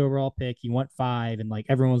the fourth overall pick. He went five, and like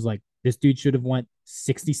everyone was like, this dude should have went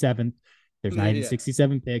 67th. There's not even Yeah.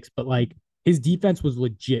 67 picks, but like his defense was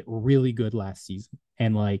legit really good last season,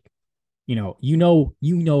 and like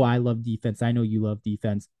I love defense. I know you love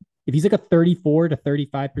defense. If he's like a 34 to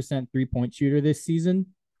 35% 3 point shooter this season,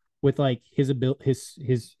 with like his ability,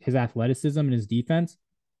 his athleticism and his defense,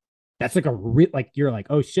 that's like like you're like,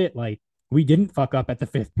 oh shit, like we didn't fuck up at the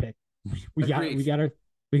fifth pick. We got Agreed.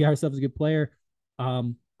 we got ourselves a good player.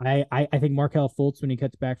 I think Markelle Fultz when he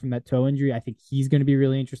cuts back from that toe injury, I think he's going to be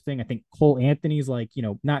really interesting. I think Cole Anthony's like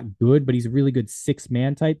not good, but he's a really good 6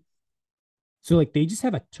 man type. So like they just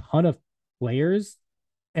have a ton of players,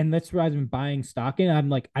 and that's where I've been buying stock in. I'm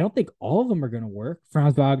like, I don't think all of them are going to work.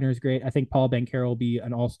 Franz Wagner is great. I think Paul Banchero will be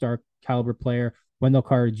an all-star caliber player. Wendell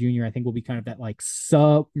Carter Jr. I think will be kind of that like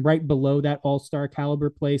sub right below that all-star caliber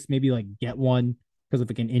place. Maybe like get one because of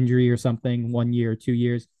like an injury or something, 1 year or 2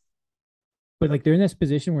 years. But like they're in this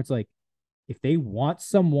position where it's like if they want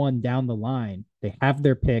someone down the line, they have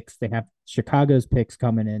their picks. They have Chicago's picks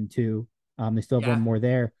coming in too. They still have one Yeah. more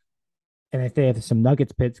there, and if they have some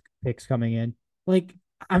Nuggets picks coming in, like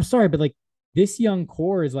I'm sorry, but like this young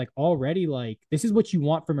core is like already like this is what you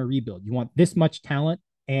want from a rebuild. You want this much talent,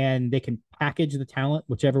 and they can package the talent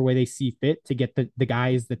whichever way they see fit to get the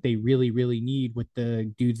guys that they really really need with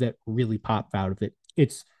the dudes that really pop out of it.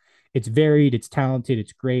 It's varied, it's talented,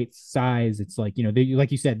 it's great size. It's like they like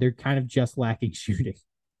you said they're kind of just lacking shooting.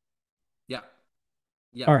 Yeah.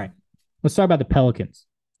 Yeah. All right, let's talk about the Pelicans.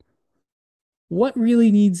 What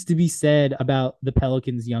really needs to be said about the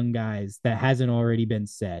Pelicans young guys that hasn't already been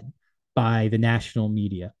said by the national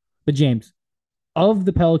media? But James, of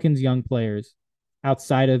the Pelicans young players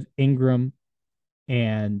outside of Ingram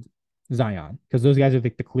and Zion, because those guys are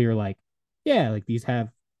like the clear like, yeah, like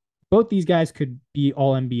both these guys could be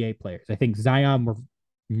all NBA players. I think Zion we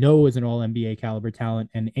know is an all NBA caliber talent,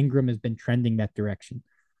 and Ingram has been trending that direction.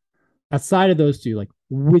 Outside of those two, like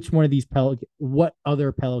which one of these what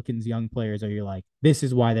other Pelicans young players are you like, this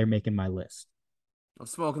is why they're making my list? I'm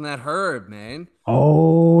smoking that herb, man.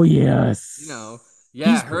 Oh You know, yes.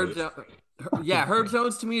 yeah, He's Herb. great. Yeah, Fucking Herb great.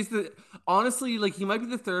 Jones to me is honestly like he might be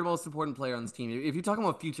the third most important player on this team. If you're talking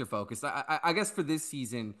about future focus, I guess for this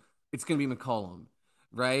season it's gonna be McCollum,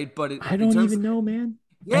 right? But I in don't terms, even know, man.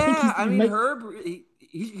 I think yeah, I he mean might Herb,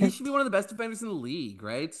 he should be one of the best defenders in the league,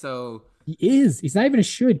 right? So he is. He's not even a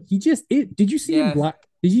should. Did you see him yes, block?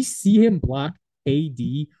 Did you see him block AD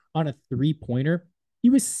on a 3 pointer?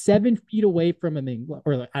 He was 7 feet away from him,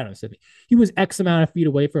 or like, I don't know, 7. He was X amount of feet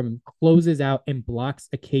away from him, closes out and blocks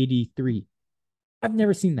a KD three. I've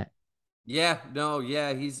never seen that. yeah, no,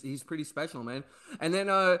 yeah, he's pretty special, man. And then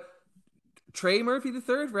Trey Murphy the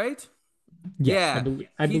third, right? Yes, I Yeah, believe.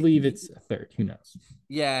 I he, believe he it's a third. Who knows?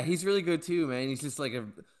 yeah, he's really good too, man. He's just like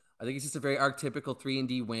I think he's just a very archetypical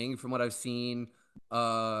 3-and-D wing from what I've seen.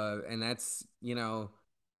 And that's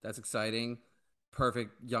exciting.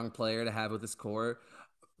 Perfect young player to have with this core.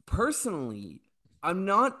 Personally, I'm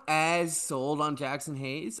not as sold on Jackson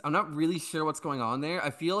Hayes. I'm not really sure what's going on there.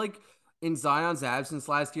 I feel like in Zion's absence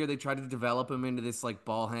last year, they tried to develop him into this like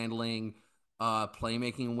ball handling,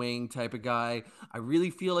 playmaking wing type of guy. I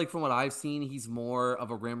really feel like from what I've seen, he's more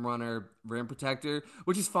of a rim runner, rim protector,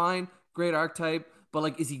 which is fine, great archetype. But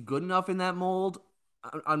like, is he good enough in that mold?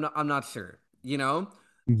 I'm not. I'm not sure. You know?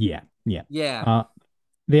 Yeah, yeah. Yeah. Uh,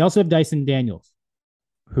 they also have Dyson Daniels,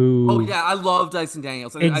 Oh who yeah, I love Dyson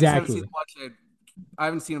Daniels. I just haven't seen him exactly. watch it. I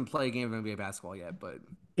haven't seen him play a game of NBA basketball yet, but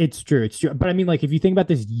It's true. It's true. But I mean, like, if you think about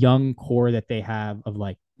this young core that they have of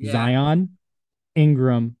like yeah, Zion,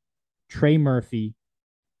 Ingram, Trey Murphy,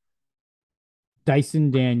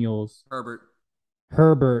 Dyson Daniels, Herbert.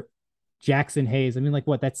 Herbert, Jackson Hayes. I mean, like,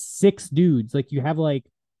 what? That's 6 dudes. Like, you have like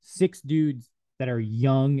 6 dudes that are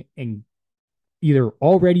young and either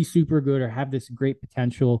already super good or have this great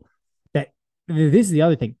potential. That this is the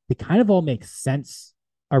other thing. They kind of all make sense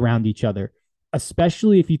around each other,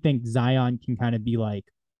 especially if you think Zion can kind of be like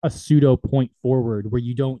a pseudo point forward where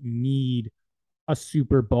you don't need a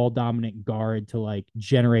super ball dominant guard to like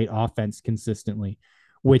generate offense consistently,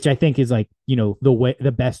 which I think is like,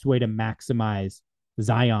 the best way to maximize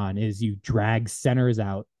Zion is you drag centers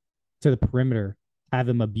out to the perimeter, have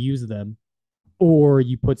them abuse them, or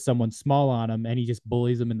you put someone small on him and he just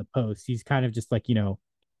bullies them in the post. He's kind of just like,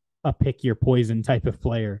 a pick your poison type of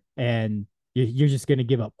player, and you're just going to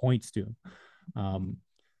give up points to him. Um,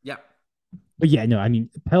 Yeah. but yeah, no, I mean,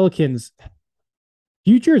 Pelicans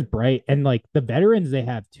future is bright, and like the veterans they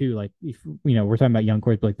have too. Like, if we're talking about young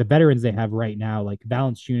courts, but like the veterans they have right now, like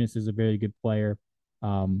Valanciunas is a very good player.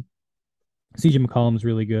 Um, CJ McCollum's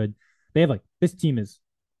really good. They have like this team's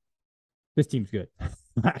good.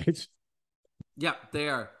 Yeah, they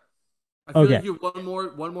are. I feel Okay. like you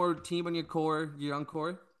have one more team on your young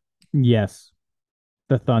core. Yes,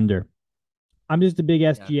 the Thunder. I'm just a big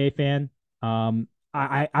Yeah. SGA fan. I'm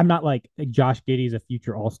not like Josh Giddey's a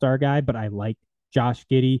future All Star guy, but I like Josh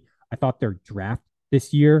Giddey. I thought their draft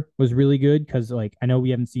this year was really good because, like, I know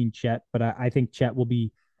we haven't seen Chet, but I think Chet will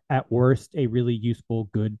be at worst a really useful,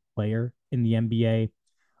 good player in the NBA.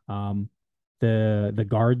 Um, the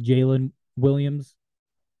guard Jalen Williams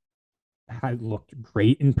had looked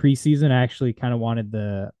great in preseason. I actually kind of wanted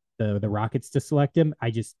the Rockets to select him.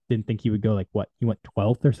 I just didn't think he would go like what he went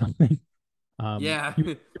 12th or something. Yeah.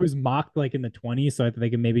 It was mocked like in the 20s, so I thought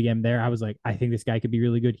they could maybe get him there. I was like, I think this guy could be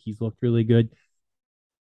really good. He's looked really good.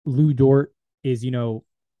 Lou Dort is,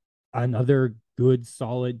 another good,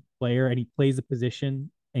 solid player, and he plays a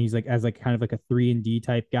position, and he's like as like kind of like a 3-and-D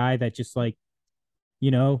type guy that just like,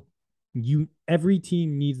 you know, every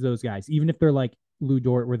team needs those guys, even if they're like Lou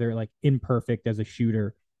Dort, where they're like imperfect as a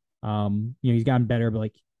shooter. He's gotten better, but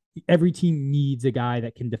like every team needs a guy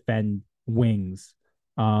that can defend wings.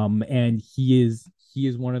 And he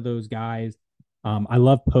is one of those guys. I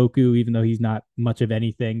love Poku, even though he's not much of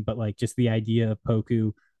anything, but like just the idea of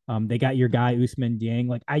Poku. They got your guy Usman Dieng.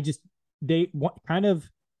 Like I just they kind of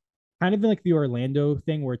like the Orlando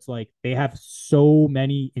thing where it's like they have so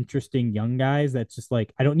many interesting young guys that's just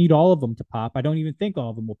like I don't need all of them to pop. I don't even think all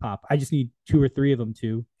of them will pop. I just need two or three of them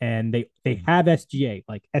to. And they have SGA.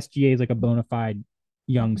 Like SGA is like a bona fide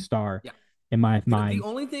young star Yeah. in my The mind.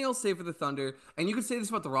 only thing I'll say for the Thunder, and you could say this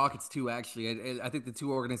about the Rockets too, actually. I think the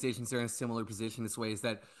two organizations are in a similar position this way, is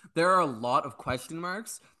that there are a lot of question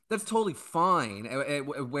marks. That's totally fine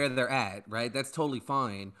where they're at, right? That's totally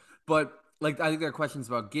fine. But like, I think there are questions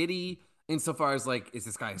about Giddy insofar as like, is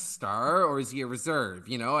this guy a star or is he a reserve?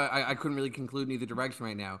 I couldn't really conclude in either direction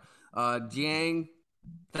right now. Jiang,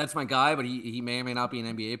 that's my guy, but he may or may not be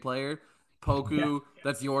an NBA player. Yeah. Poku,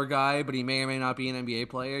 that's your guy, but he may or may not be an NBA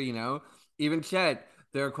player. Even Chet,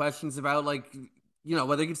 there are questions about like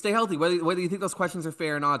whether he can stay healthy, whether you think those questions are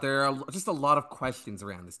fair or not. There are just a lot of questions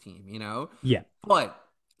around this team. Yeah. But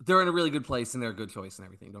they're in a really good place and they're a good choice and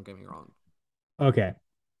everything. Don't get me wrong. Okay.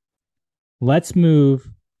 Let's move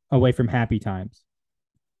away from happy times.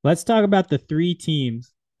 Let's talk about the three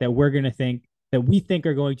teams that we think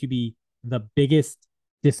are going to be the biggest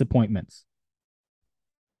disappointments.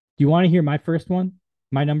 Do you want to hear my first one,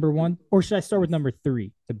 my number one, or should I start with number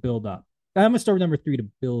three to build up? I'm gonna start with number three to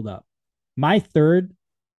build up. My third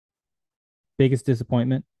biggest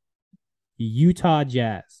disappointment, Utah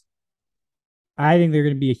Jazz. I think they're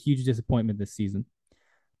going to be a huge disappointment this season.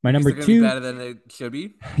 My You guess number they're gonna be two, better than they should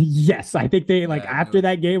be. yes, I think they like Yeah, after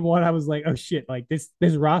that game one, I was like, oh shit, like this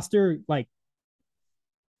roster, like,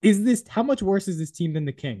 is this how much worse is this team than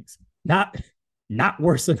the Kings? Not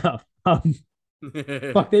worse enough. no.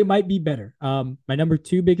 Fuck, they might be better. My number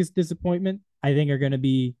two biggest disappointment, I think, are going to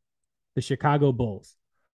be the Chicago Bulls.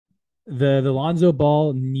 The Lonzo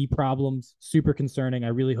Ball knee problems, super concerning. I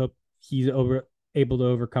really hope he's able to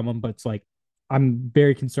overcome them, but it's like I'm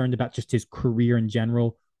very concerned about just his career in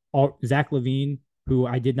general. Zach LaVine, who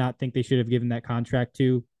I did not think they should have given that contract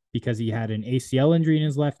to because he had an ACL injury in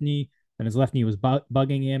his left knee, and his left knee was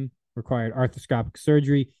bugging him, required arthroscopic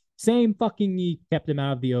surgery. Same fucking knee kept him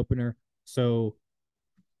out of the opener. So,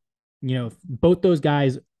 if both those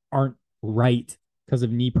guys aren't right because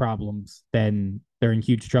of knee problems, then they're in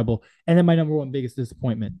huge trouble. And then my number one biggest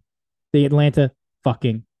disappointment, the Atlanta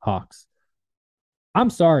fucking Hawks. I'm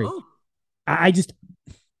sorry. Oh, I just,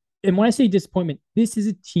 and when I say disappointment, this is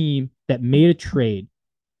a team that made a trade,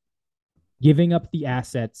 giving up the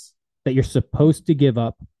assets that you're supposed to give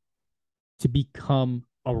up to become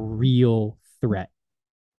a real threat.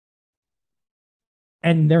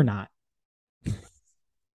 And they're not.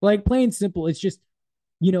 Like, plain simple, it's just,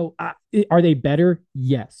 are they better?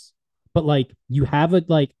 Yes. But like you have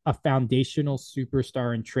a foundational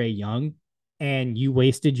superstar in Trey Young, and you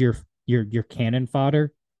wasted your cannon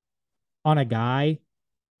fodder on a guy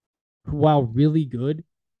who, while really good,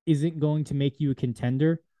 isn't going to make you a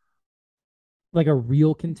contender, like a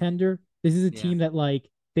real contender. This is a Yeah. team that like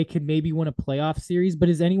they could maybe win a playoff series, but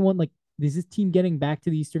is anyone like is this team getting back to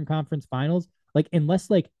the Eastern Conference Finals? Like unless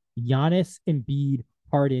like Giannis, Embiid,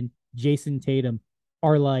 Harden, Jason Tatum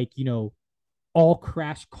are like, all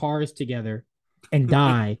crash cars together and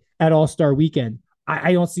die at All-Star weekend.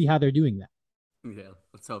 I don't see how they're doing that. Yeah,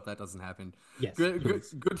 let's hope that doesn't happen. Yes, Good, good,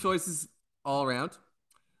 please. good choices all around.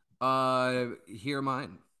 Here are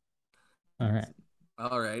mine. All right.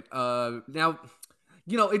 All right. Now,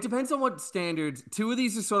 it depends on what standards. Two of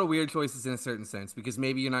these are sort of weird choices in a certain sense because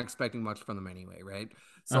maybe you're not expecting much from them anyway, right?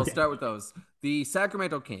 So I'll Okay. start with those. The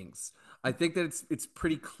Sacramento Kings. I think that it's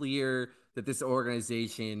pretty clear that this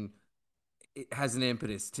organization has an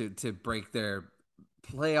impetus to break their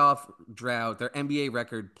playoff drought, their NBA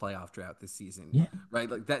record playoff drought this season, Yeah. right?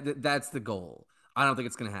 Like that's the goal. I don't think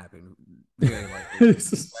it's going to happen, very likely,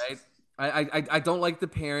 right? I don't like the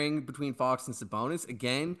pairing between Fox and Sabonis.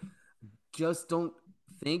 Again, just don't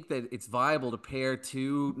think that it's viable to pair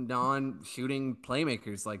two non-shooting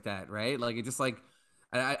playmakers like that, right? Like it just like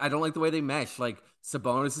I don't like the way they mesh. Like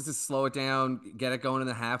Sabonis is to slow it down, get it going in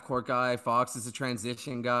the half court guy. Fox is a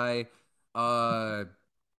transition guy. Uh,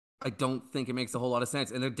 I don't think it makes a whole lot of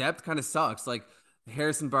sense. And their depth kind of sucks. Like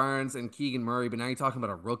Harrison Barnes and Keegan Murray, but now you're talking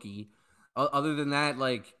about a rookie. Other than that,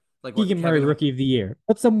 like what Keegan Murray, Kevin Rookie of the Year.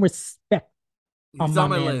 Put some respect on He's my on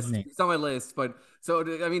my man's list. name. He's on my list. But so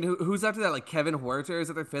I mean, who's after that? Like Kevin Huerter is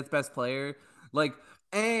that their fifth best player? Like,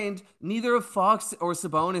 and neither of Fox or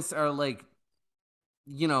Sabonis are like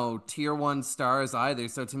tier one stars either.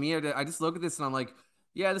 So to me, I just look at this and I'm like,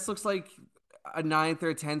 yeah, this looks like a ninth or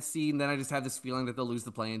a 10th seed. And then I just have this feeling that they'll lose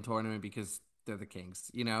the play-in tournament because they're the Kings.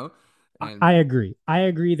 And I agree. I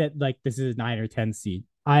agree that like this is a 9 or 10 seed.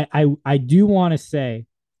 I do want to say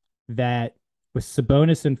that with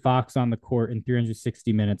Sabonis and Fox on the court in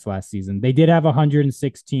 360 minutes last season, they did have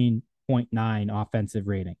 116.9 offensive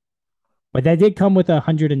rating, but that did come with a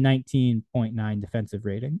 119.9 defensive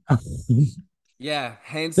rating. yeah,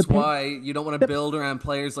 hence the why you don't want to the build around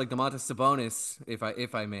players like Domantas Sabonis,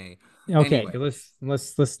 if I may. Okay, Anyway,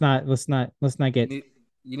 let's not you get need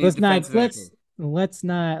you need a let's not defensive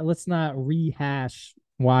anchor. let's not rehash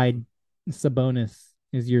why Sabonis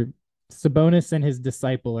is your Sabonis and his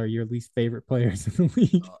disciple are your least favorite players in the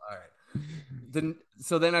league. All right.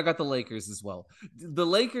 Then I got the Lakers as well. The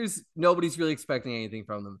Lakers, nobody's really expecting anything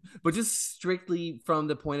from them, but just strictly from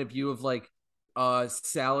the point of view of like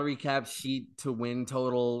salary cap sheet to win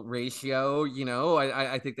total ratio,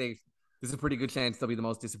 I think there's a pretty good chance they'll be the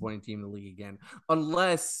most disappointing team in the league again,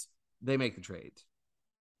 unless they make the trade.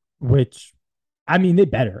 Which, I mean, they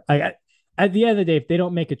better. At the end of the day, if they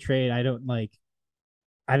don't make a trade, I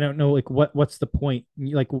don't know like what's the point?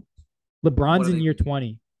 Like What LeBron's are in they year doing?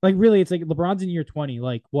 20. Like really, it's like LeBron's in year 20.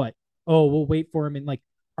 Like what? Oh, we'll wait for him and like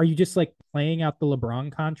are you just like playing out the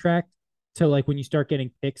LeBron contract to like when you start getting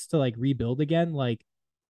picks to like rebuild again? Like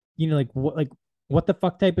what the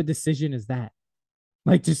fuck type of decision is that?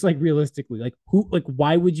 Like just like realistically, like who like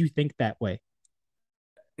why would you think that way?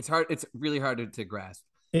 It's hard. It's really hard to grasp.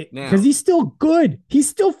 Because Now, he's still good. He's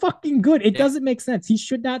still fucking good. It yeah, doesn't make sense. He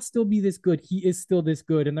should not still be this good. He is still this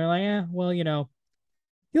good. And they're like, well, he'll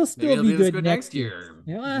maybe still it'll be be this good good next next year.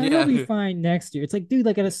 year. He'll be Yeah, fine next year. It's like, dude,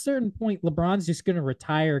 like at a certain point, LeBron's just gonna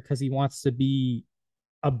retire because he wants to be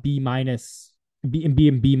a B minus, be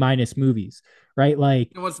in B minus movies, right?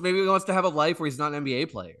 Like, maybe he wants to have a life where he's not an NBA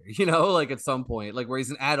player, like at some point, like where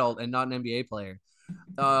he's an adult and not an NBA player.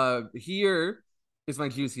 Here is my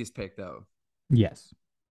juiciest pick though. yes,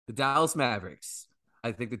 The Dallas Mavericks.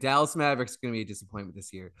 I think the Dallas Mavericks are going to be a disappointment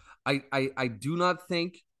this year. I do not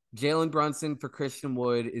think Jalen Brunson for Christian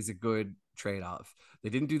Wood is a good trade off. They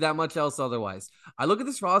didn't do that much else otherwise. I look at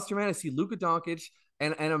this roster, man. I see Luka Doncic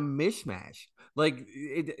and a mishmash.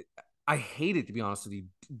 I hate it to be honest with you.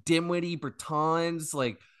 Dimwitty, Bertans,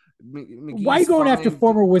 like why are you McGee's going after fine.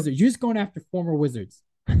 former Wizards? You're just going after former Wizards.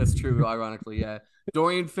 That's true, ironically, yeah.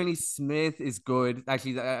 Dorian Finney Smith is good.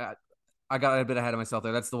 Actually, I got a bit ahead of myself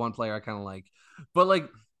there. That's the one player I kind of like. But like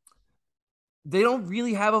they don't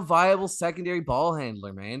really have a viable secondary ball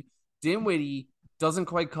handler, man. Dinwiddie doesn't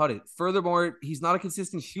quite cut it. Furthermore, he's not a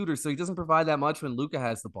consistent shooter, so he doesn't provide that much when Luka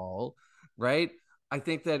has the ball, right? I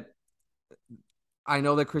think that I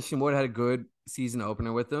know that Christian Wood had a good season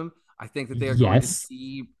opener with them. I think that they are going to Yes,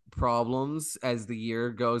 see problems as the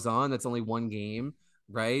year goes on. That's only one game,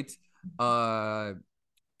 right? Uh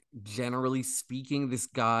Generally speaking, this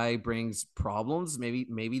guy brings problems.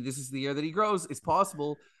 Maybe this is the year that he grows. It's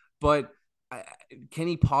possible, but can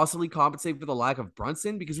he possibly compensate for the lack of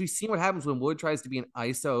Brunson? Because we've seen what happens when Wood tries to be an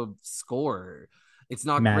ISO scorer. It's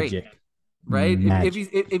not great. Magic. right? Magic.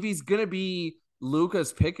 If he's gonna be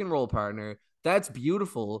Luka's pick and roll partner, that's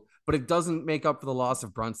beautiful, but it doesn't make up for the loss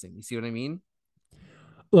of Brunson. You see what I mean?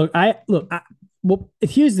 Well,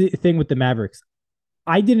 here's the thing with the Mavericks.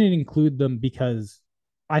 I didn't include them because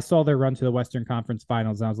I saw their run to the Western Conference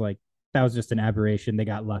Finals and I was like, that was just an aberration. They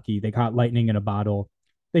got lucky. They caught lightning in a bottle.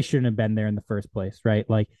 They shouldn't have been there in the first place, right?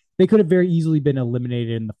 Like they could have very easily been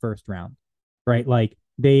eliminated in the first round, right? Like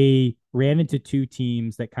they ran into two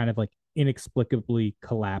teams that kind of like inexplicably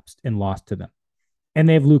collapsed and lost to them. And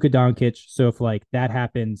they have Luka Doncic, so if like that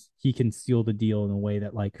happens, he can seal the deal in a way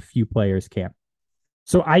that like few players can.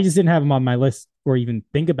 So I just didn't have them on my list or even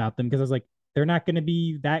think about them because I was like, they're not going to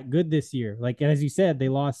be that good this year. Like, and as you said, they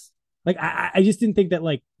lost. Like, I just didn't think that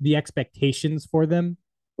like the expectations for them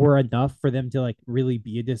were enough for them to like really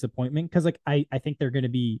be a disappointment. Because like I think they're going to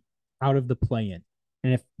be out of the play-in,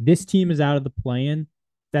 and if this team is out of the play-in,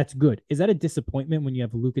 that's good. Is that a disappointment when you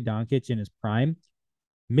have Luka Doncic in his prime?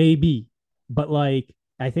 Maybe, but like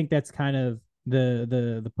I think that's kind of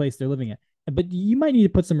the place they're living at. But you might need to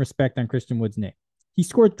put some respect on Christian Wood's name. He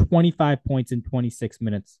scored 25 points in 26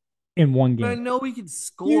 minutes in one But I game. know he can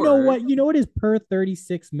You know score. what? You know what his per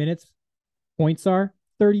 36 minutes points are?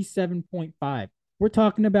 37.5. We're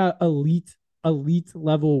talking about elite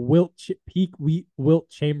level peak Wilt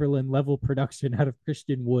Chamberlain level production out of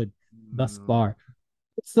Christian Wood thus No. far.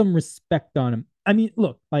 Put some respect on him. I mean,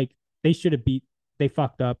 look, like they should have beat. They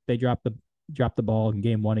fucked up. They dropped the ball in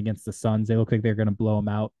game one against the Suns. They look like they're going to blow them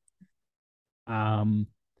out. Um,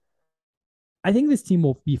 I think this team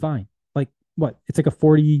will be fine. Like what? It's like a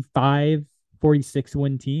 45, 46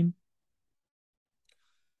 win team.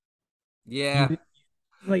 Do you Yeah. think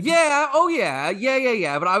like Yeah. Oh, yeah.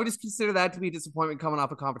 Yeah. But I would just consider that to be a disappointment coming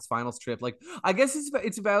off a conference finals trip. Like, I guess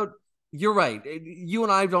it's about. You're right. You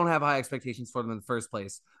and I don't have high expectations for them in the first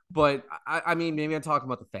place. But I mean, maybe I'm talking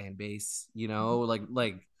about the fan base.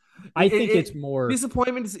 I think it's more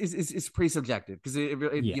disappointment is pretty subjective because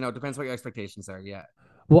yeah. you know, depends what your expectations are. Yeah.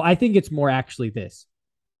 Well, I think it's more actually this.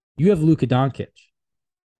 You have Luka Doncic.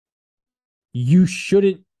 You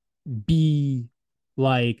shouldn't be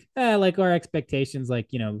like our expectations, like,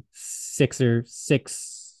 you know, six,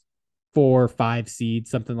 4, 5 seeds,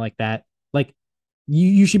 something like that. Like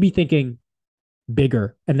you should be thinking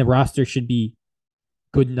bigger and the roster should be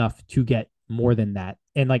good enough to get more than that.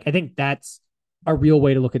 And like I think that's a real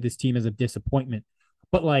way to look at this team as a disappointment.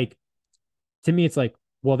 But like to me, it's like,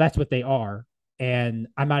 well, that's what they are. And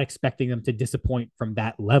I'm not expecting them to disappoint from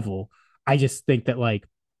that level. I just think that like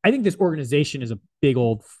I think this organization is a big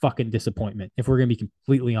old fucking disappointment, if we're gonna be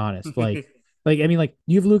completely honest. Like I mean, like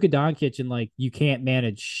you have Luka Doncic and like you can't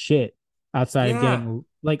manage shit outside of Yeah. getting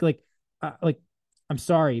like I'm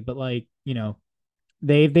sorry, but like, you know,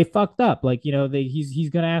 they fucked up. Like, you know, he's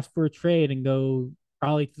gonna ask for a trade and go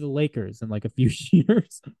probably to the Lakers in like a few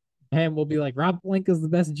years. And we'll be like, Rob Pelinka's the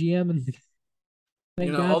best GM, and You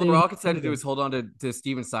thank know, God all the they Rockets had to traded do him. is hold on to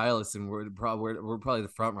Steven Silas, and we're probably the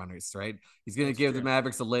front runners, right? He's going to That's give the true.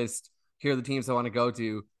 Mavericks a list. Here are the teams I want to go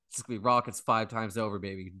to. It's going to be Rockets 5 times over,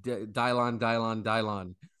 baby.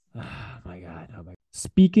 Dylon. Oh my God. Oh my God.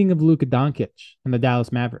 Speaking of Luka Doncic and the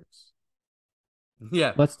Dallas Mavericks,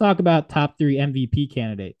 Yeah. let's talk about top three MVP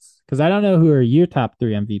candidates. Because I don't know who are your top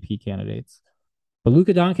three MVP candidates, but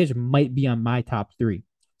Luka Doncic might be on my top three.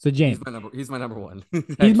 So James, He's my number one, he's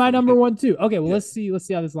my actually. number one too. Okay, well Yeah. let's see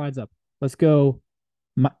how this lines up. Let's go.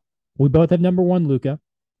 My, we both have number one Luka.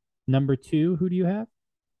 Number two, who do you have?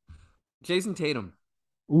 Jason Tatum.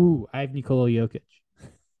 Ooh, I have Nikola Jokic.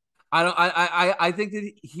 I don't I think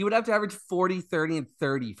that he would have to average 40, 30, and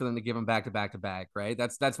 30 for them to give him back to back, right?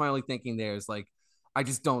 That's my only thinking there is like I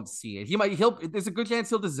just don't see it. He'll there's a good chance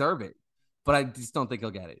he'll deserve it, but I just don't think he'll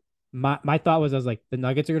get it. My thought was I was like the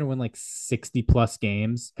Nuggets are gonna win like 60 plus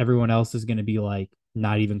games. Everyone else is gonna be like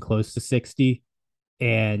not even close to 60.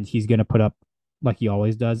 And he's gonna put up, like he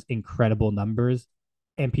always does, incredible numbers.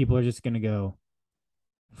 And people are just gonna go,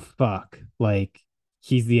 fuck, like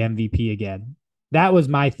he's the MVP again. That was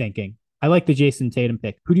my thinking. I like the Jason Tatum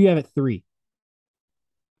pick. Who do you have at three?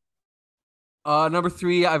 Number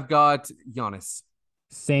three, I've got Giannis.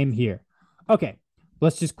 Same here. Okay,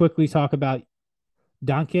 let's just quickly talk about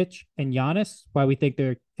Doncic and Giannis, why we think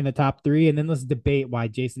they're in the top three, and then let's debate why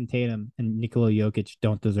Jason Tatum and Nikola Jokic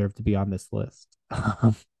don't deserve to be on this list.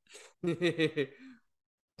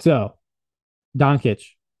 So, Doncic,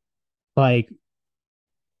 like,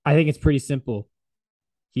 I think it's pretty simple.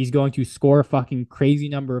 He's going to score a fucking crazy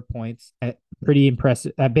number of points at pretty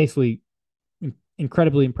impressive, basically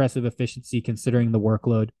incredibly impressive efficiency considering the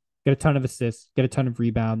workload. Get a ton of assists, get a ton of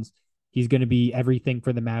rebounds. He's going to be everything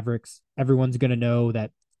for the Mavericks. Everyone's going to know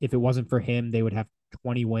that if it wasn't for him, they would have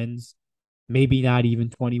 20 wins. maybe not even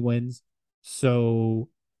 20 wins. So,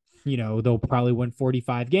 they'll probably win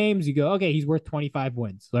 45 games. You go, okay, he's worth 25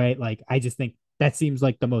 wins, right? Like, I just think that seems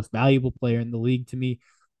like the most valuable player in the league to me.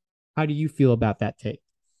 How do you feel about that take?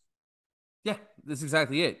 Yeah, that's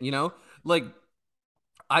exactly it. Like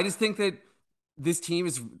I just think that this team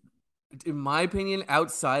is, in my opinion,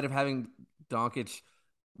 outside of having Doncic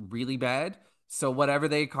really bad. So whatever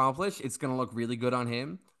they accomplish, it's going to look really good on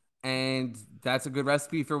him, and that's a good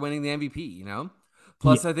recipe for winning the MVP. Yeah,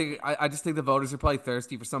 Plus, I just think the voters are probably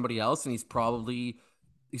thirsty for somebody else, and he's probably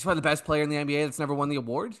the best player in the NBA that's never won the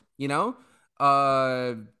award.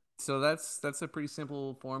 Uh, so that's a pretty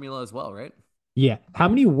simple formula as well, right? yeah. How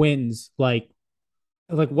many wins, like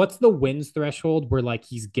what's the wins threshold where like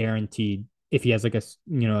he's guaranteed if he has like a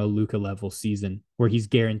Luca level season where he's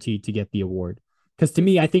guaranteed to get the award? Because to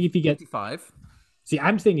me, I think if you get 55. see,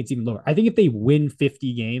 I'm saying it's even lower. I think if they win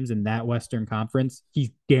 50 games in that Western Conference,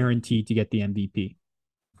 he's guaranteed to get the MVP.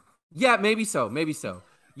 Yeah, maybe so. Maybe so.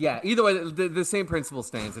 Yeah, either way, the same principle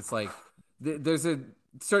stands. It's like there's a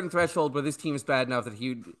certain threshold where this team is bad enough that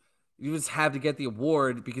you just have to get the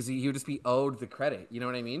award because he would just be owed the credit. You know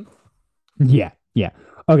what I mean? Yeah, yeah.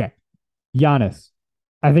 Okay. Giannis.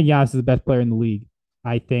 I think Giannis is the best player in the league.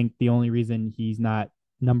 I think the only reason he's not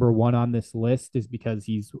number one on this list is because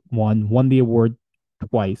he's won the award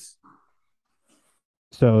twice.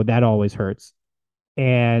 So that always hurts.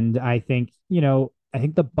 And I think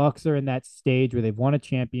the Bucks are in that stage where they've won a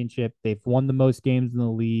championship. They've won the most games in the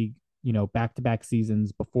league, back to back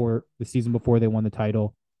seasons before the season before they won the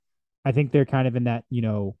title. I think they're kind of in that,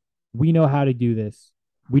 we know how to do this.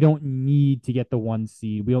 We don't need to get the one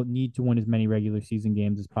seed. We don't need to win as many regular season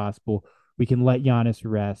games as possible. We can let Giannis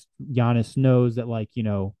rest. Giannis knows that,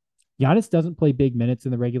 Giannis doesn't play big minutes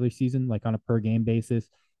in the regular season, like on a per game basis.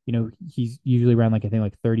 He's usually around, like, I think,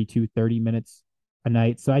 like 32, 30 minutes a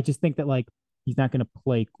night. So I just think that, he's not going to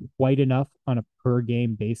play quite enough on a per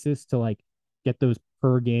game basis to, get those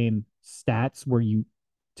per game stats where you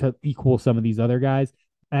to equal some of these other guys.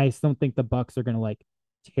 And I just don't think the Bucks are going to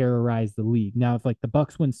terrorize the league. Now, if the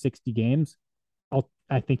Bucks win 60 games,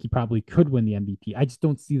 I think he probably could win the MVP. I just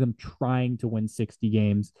don't see them trying to win 60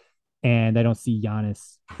 games, and I don't see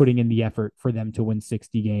Giannis putting in the effort for them to win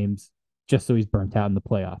 60 games just so he's burnt out in the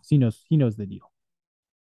playoffs. He knows the deal.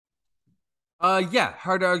 Yeah,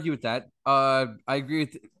 hard to argue with that. I agree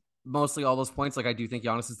with mostly all those points. Like, I do think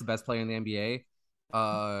Giannis is the best player in the NBA.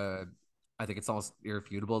 I think it's almost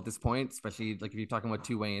irrefutable at this point, especially like if you're talking about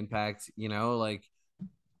two-way impact.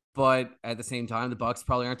 But at the same time, the Bucks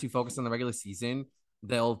probably aren't too focused on the regular season.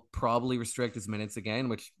 They'll probably restrict his minutes again,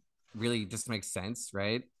 which really just makes sense,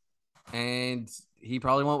 right? And he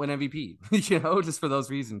probably won't win MVP, just for those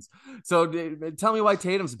reasons. So tell me why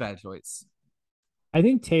Tatum's a bad choice. I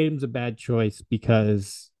think Tatum's a bad choice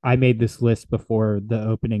because I made this list before the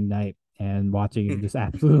opening night and watching him just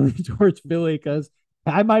absolutely torch Philly because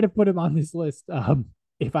I might have put him on this list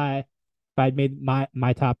if I'd made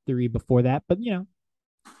my top three before that. But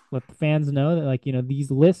let the fans know that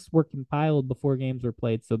these lists were compiled before games were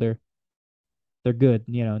played, so they're good.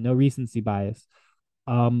 No recency bias.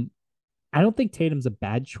 Um, I don't think Tatum's a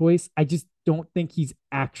bad choice. I just don't think he's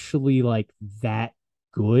actually that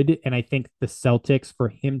good. And I think the Celtics, for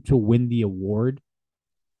him to win the award,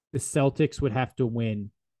 the Celtics would have to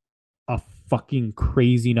win a fucking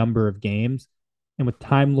crazy number of games. And with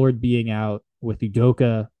Time Lord being out, with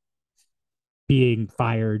Udoka being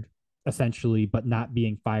fired essentially, but not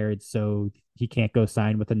being fired, so he can't go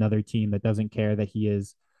sign with another team that doesn't care that he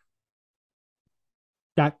is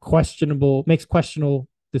makes questionable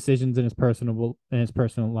decisions in his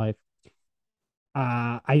personal life.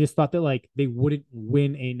 I just thought that they wouldn't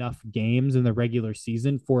win enough games in the regular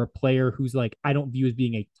season for a player who's I don't view as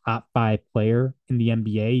being a top five player in the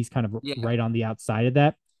NBA. He's kind of Yeah. right on the outside of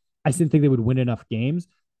that. I just didn't think they would win enough games.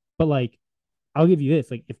 But I'll give you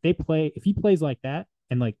this: if he plays like that,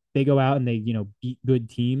 and they go out and they beat good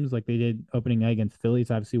teams like they did opening night against Philly,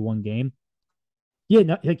 it's obviously one game. Yeah,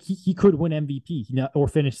 no, he could win MVP, or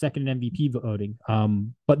finish second in MVP voting.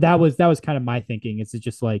 But that was kind of my thinking. It's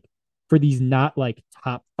just for these not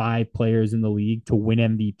top five players in the league to win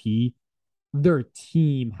MVP, their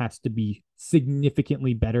team has to be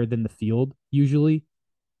significantly better than the field usually,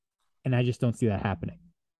 and I just don't see that happening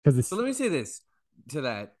because So this. let me say this to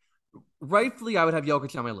that. Rightfully, I would have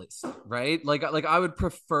Jokic on my list, right? Like I would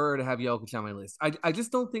prefer to have Jokic on my list. I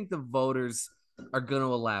just don't think the voters are going to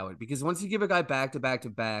allow it because once you give a guy back to back to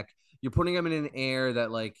back, you're putting him in an air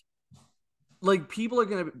that like people are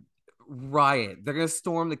going to riot. They're gonna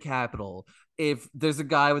storm the Capitol if there's a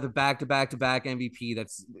guy with a back-to-back-to-back MVP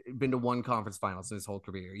that's been to one conference finals in his whole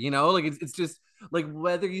career. You know, like it's just like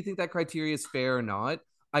whether you think that criteria is fair or not.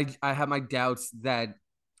 I have my doubts that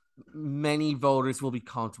many voters will be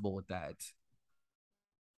comfortable with that.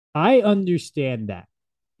 I understand that.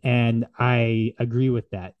 And I agree with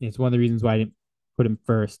that. It's one of the reasons why I didn't put him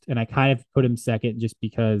first. And I kind of put him second just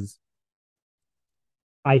because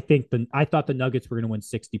I thought the Nuggets were going to win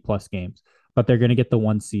 60 plus games, but they're going to get the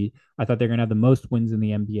 1 seed. I thought they're going to have the most wins in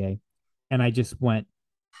the NBA. And I just went,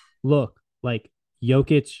 look, like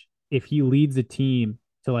Jokic, if he leads a team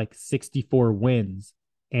to like 64 wins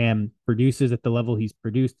and produces at the level he's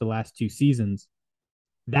produced the last 2 seasons,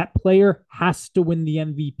 that player has to win the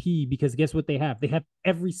MVP because guess what they have? They have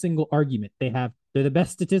every single argument. They're the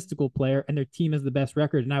best statistical player and their team has the best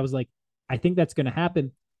record. And I was like, I think that's going to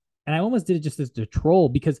happen. And I almost did it just as a troll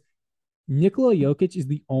because Nikola Jokic is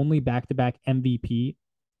the only back-to-back MVP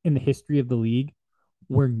in the history of the league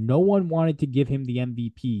where no one wanted to give him the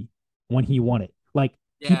MVP when he won it. Like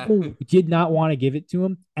Yeah. people did not want to give it to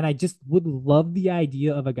him. And I just would love the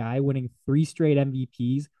idea of a guy winning 3 straight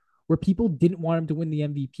MVPs where people didn't want him to win the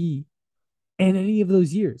MVP in any of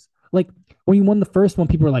those years. Like when he won the first one,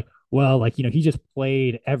 people were like, well, like, he just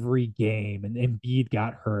played every game and Embiid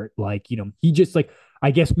got hurt. Like, he just like,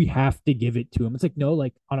 I guess we have to give it to him. It's like, no,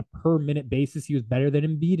 like on a per minute basis, he was better than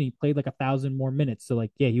Embiid and he played like 1,000 more minutes. So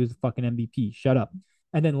like, yeah, he was a fucking MVP. Shut up.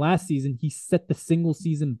 And then last season, he set the single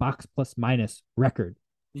season box plus minus record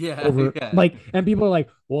Yeah. over Yeah. like, and people are like,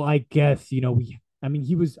 well, I guess, I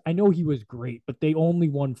mean, I know he was great, but they only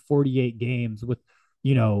won 48 games with,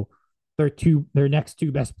 you know, their next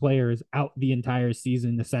two best players out the entire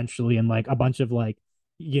season essentially, and like a bunch of like,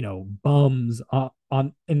 bums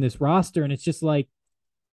on in this roster. And it's just like,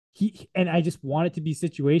 and I just want it to be a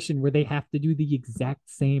situation where they have to do the exact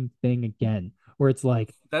same thing again, where it's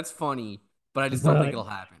like, That's funny, but I just don't but think it'll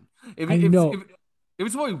happen. If I if know if, if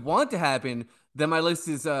it's what we want to happen, then my list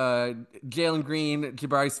is Jalen Green,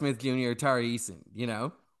 Jabari Smith Jr., Tari Eason. You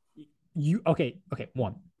know? okay.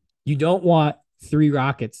 One, you don't want three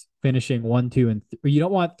Rockets finishing 1, 2, and you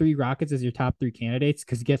don't want three Rockets as your top three candidates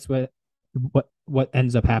because guess what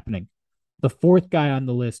ends up happening? The fourth guy on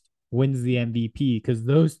the list wins the MVP because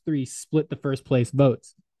those three split the first place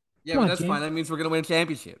votes. Yeah, Come but on, that's fine. James. That means we're gonna win a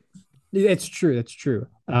championship. That's true. That's true.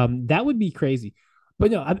 That would be crazy.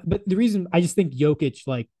 But no, but the reason I just think Jokic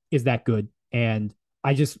like is that good, and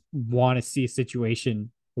I just want to see a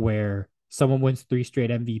situation where someone wins 3 straight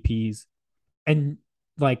MVPs, and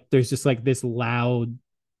like there's just like this loud,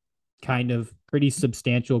 kind of pretty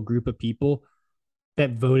substantial group of people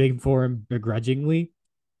that voting for him begrudgingly,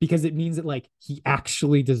 because it means that like he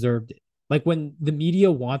actually deserved it. Like when the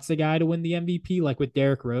media wants a guy to win the MVP, like with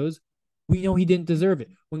Derrick Rose, we know he didn't deserve it.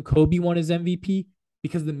 When Kobe won his MVP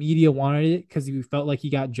because the media wanted it because he felt like he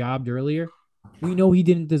got jobbed earlier, we know he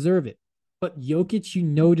didn't deserve it. But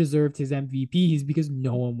Jokic, deserved his MVPs because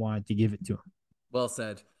no one wanted to give it to him. Well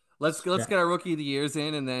said. Let's Yeah. get our rookie of the years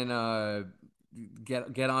in, and then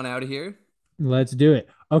get on out of here. Let's do it.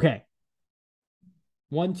 Okay.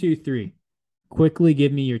 1, 2, 3. Quickly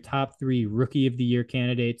give me your top 3 rookie of the year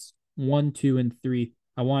candidates. 1, 2, and 3.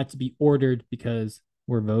 I want it to be ordered because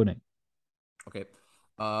we're voting. Okay.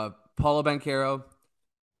 Paulo Banchero,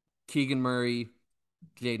 Keegan Murray,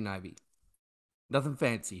 Jaden Ivey. Nothing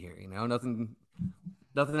fancy here, nothing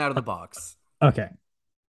out of the box. Okay.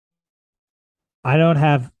 I don't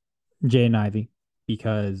have Jaden Ivey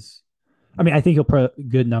because I mean I think he'll put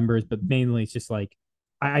good numbers, but mainly it's just like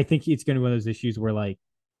I think it's going to be one of those issues where like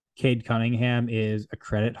Cade Cunningham is a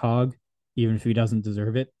credit hog, even if he doesn't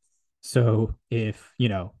deserve it. So if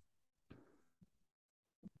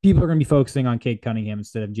people are going to be focusing on Cade Cunningham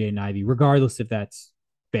instead of Jaden Ivey, regardless if that's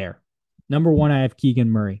fair. Number 1, I have Keegan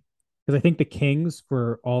Murray because I think the Kings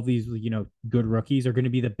for all these good rookies are going to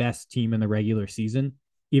be the best team in the regular season.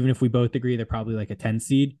 Even if we both agree they're probably like a 10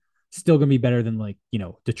 seed, still going to be better than like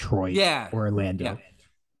Detroit Yeah. or Orlando. Yeah.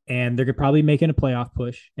 And they're probably making a playoff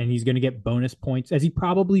push, and he's going to get bonus points as he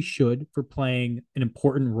probably should for playing an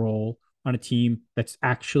important role on a team that's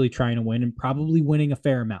actually trying to win and probably winning a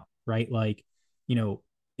fair amount, right? Like,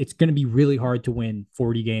 it's going to be really hard to win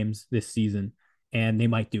 40 games this season, and they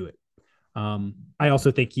might do it. I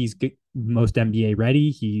also think he's most NBA ready.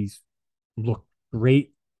 He's looked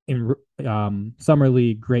great in summer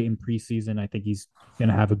league, great in preseason. I think he's going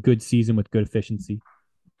to have a good season with good efficiency.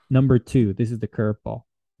 Number 2, this is the curveball.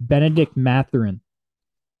 Benedict Mathurin.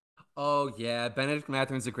 Oh yeah, Benedict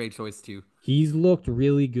Mathurin's a great choice too. He's looked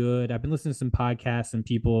really good. I've been listening to some podcasts and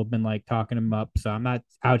people have been like talking him up. So I'm not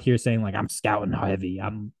out here saying like I'm scouting heavy. I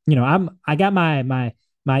got my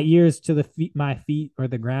my ears to the feet, my feet or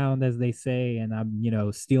the ground, as they say, and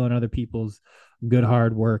I'm, stealing other people's good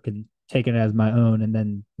hard work and taking it as my own, and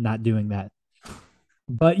then not doing that.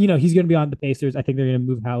 But he's going to be on the Pacers. I think they're going to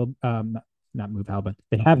move not move Halliburton.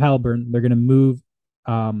 They have Halliburton. They're going to move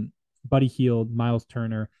Buddy Hield, Miles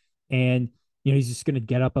Turner, and he's just going to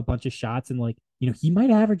get up a bunch of shots and he might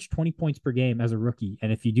average 20 points per game as a rookie.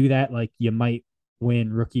 And if you do that, you might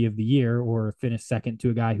win Rookie of the Year or finish second to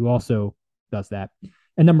a guy who also does that.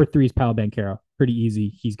 And number 3 is Paolo Banchero. Pretty easy.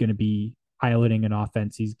 He's going to be piloting an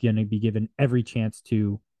offense. He's going to be given every chance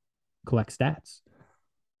to collect stats.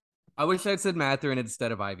 I wish I'd said Mathurin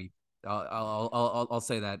instead of Ivy. I'll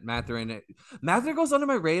say that Mathurin goes under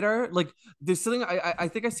my radar. Like there's something I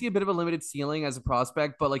think I see a bit of a limited ceiling as a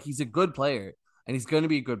prospect, but he's a good player and he's going to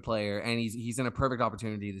be a good player and he's in a perfect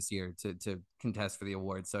opportunity this year to contest for the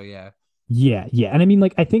award. So yeah. Yeah, yeah. And I mean,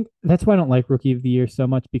 I think that's why I don't like Rookie of the Year so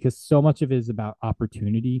much because so much of it is about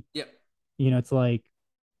opportunity. Yep. It's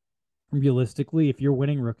realistically, if you're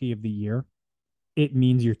winning Rookie of the Year, it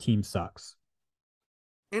means your team sucks.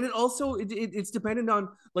 And it also it's dependent on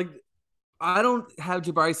I don't have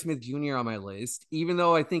Jabari Smith Jr. on my list, even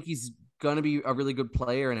though I think he's gonna be a really good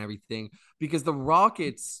player and everything, because the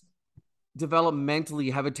Rockets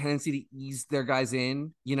developmentally have a tendency to ease their guys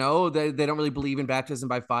in. They don't really believe in baptism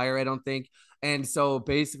by fire, I don't think. And so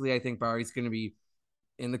basically I think Barry's gonna be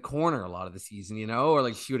in the corner a lot of the season,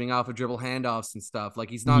 or shooting off of dribble handoffs and stuff.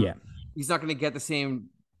 He's not going to get the same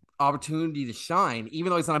opportunity to shine,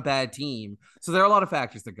 even though he's on a bad team. So there are a lot of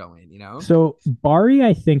factors that go in. So Barry,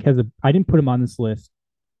 I think I didn't put him on this list,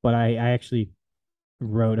 but I actually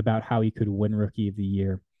wrote about how he could win Rookie of the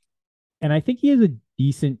Year. And I think he has a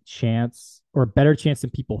decent chance or a better chance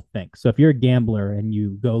than people think. So if you're a gambler and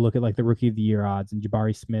you go look at the Rookie of the Year odds and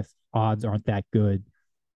Jabari Smith odds aren't that good,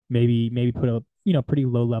 maybe put a pretty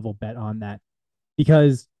low level bet on that,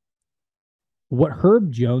 because what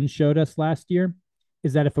Herb Jones showed us last year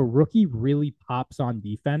is that if a rookie really pops on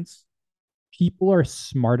defense, people are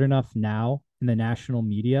smart enough now in the national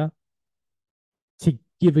media to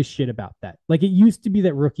give a shit about that. It used to be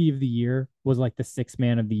that Rookie of the Year was the Sixth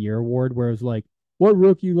Man of the Year award, where it was what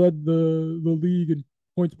rookie led the league in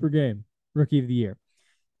points per game? Rookie of the Year.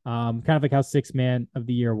 Kind of how Sixth Man of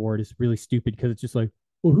the Year award is really stupid because it's just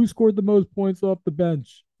well, who scored the most points off the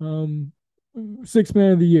bench? Sixth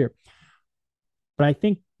Man of the Year. But I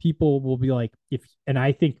think people will be and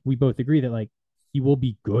I think we both agree that he will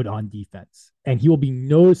be good on defense and he will be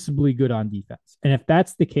noticeably good on defense. And if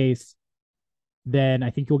that's the case, then I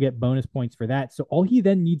think he'll get bonus points for that. So all he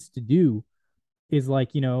then needs to do is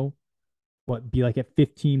be at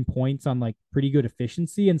 15 points on pretty good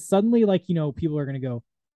efficiency. And suddenly people are going to go,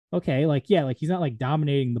 okay, he's not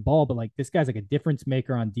dominating the ball, but this guy's a difference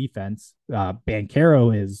maker on defense.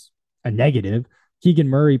 Banchero is a negative. Keegan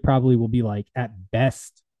Murray probably will be at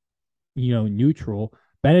best, neutral.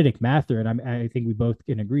 Bennedict Mathurin, I think we both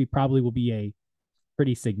can agree, probably will be a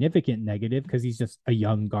pretty significant negative because he's just a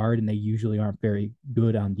young guard and they usually aren't very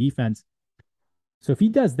good on defense. So if he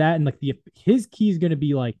does that and his key is going to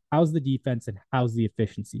be how's the defense and how's the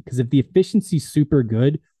efficiency? Because if the efficiency's super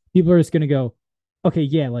good, people are just going to go, okay,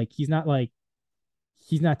 yeah, he's not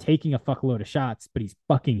taking a fuckload of shots, but he's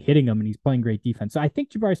fucking hitting them and he's playing great defense. So I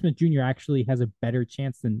think Jabari Smith Jr. actually has a better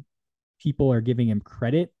chance than people are giving him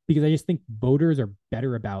credit, because I just think voters are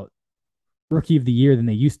better about Rookie of the Year than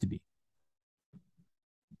they used to be.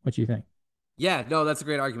 What do you think? Yeah, no, that's a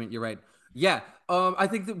great argument. You're right. Yeah. I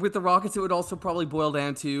think that with the Rockets, it would also probably boil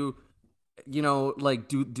down to, do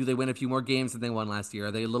they win a few more games than they won last year?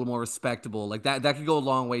 Are they a little more respectable? That could go a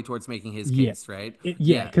long way towards making his case, right?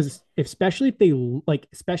 Yeah, because especially if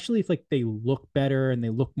they look better and they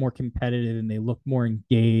look more competitive and they look more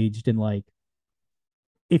engaged, and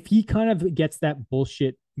if he kind of gets that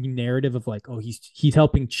bullshit narrative of oh, he's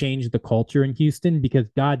helping change the culture in Houston, because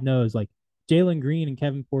God knows Jalen Green and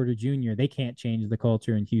Kevin Porter Jr., they can't change the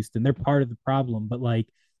culture in Houston. They're part of the problem, but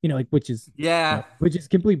which is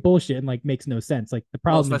complete bullshit and makes no sense. The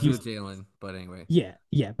problem, especially with Jalen, but anyway.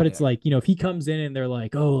 Yeah. But it's if he comes in and they're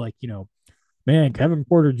oh, man, Kevin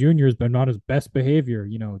Porter Jr. has been on his best behavior.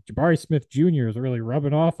 Jabari Smith Jr. is really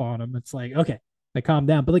rubbing off on him. It's okay, calm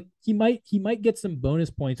down. But he might get some bonus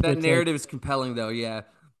points. That narrative is compelling though. Yeah.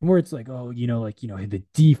 Where it's oh, the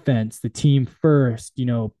defense, the team first,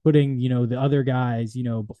 putting, the other guys,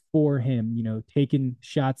 before him, taking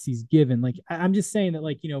shots he's given. I'm just saying that,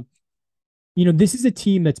 this is a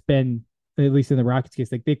team that's been, at least in the Rockets case,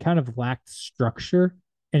 they kind of lacked structure.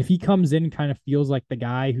 And if he comes in and kind of feels like the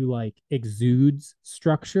guy who exudes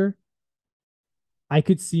structure, I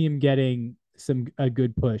could see him getting a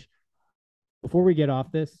good push. Before we get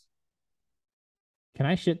off this, Can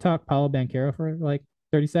I shit talk Paulo Banchero for like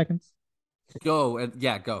 30 seconds? Go and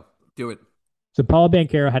yeah, go do it. So Paulo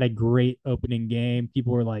Banchero had a great opening game.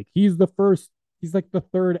 People were like, he's like the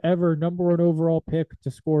third ever number one overall pick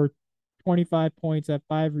to score 25 points, at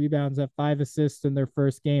 5 rebounds, at 5 assists in their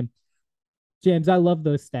first game. James, I love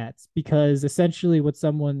those stats because essentially what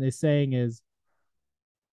someone is saying is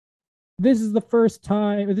this is the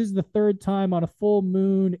third time on a full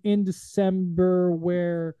moon in December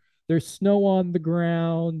where there's snow on the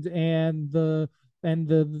ground and the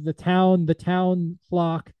town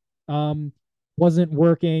clock um wasn't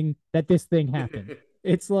working that this thing happened.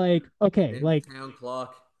 It's like, okay, In like, town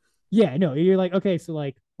clock. yeah, no, you're like, okay, so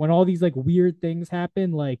like when all these like weird things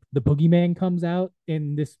happen, like the boogeyman comes out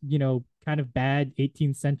in this, kind of bad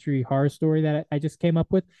 18th century horror story that I just came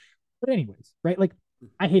up with. But anyways, right? Like,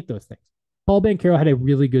 I hate those things. Paul Banchero had a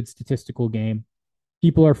really good statistical game.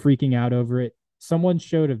 People are freaking out over it. Someone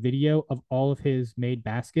showed a video of all of his made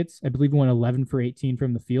baskets. I believe he went 11 for 18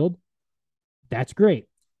 from the field. That's great.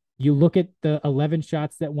 You look at the 11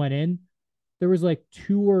 shots that went in, there was like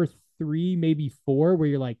two or three, maybe four, where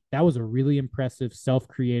you're like, that was a really impressive self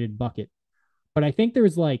created bucket. But I think there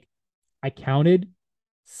was like, I counted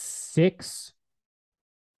six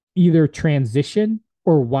either transition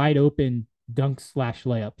or wide open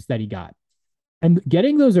dunk/layups that he got. And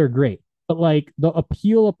getting those are great. But like the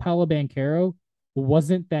appeal of Paolo Banchero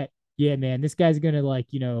wasn't that, yeah, man, this guy's gonna like,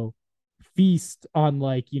 feast on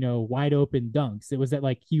like, wide open dunks. It was that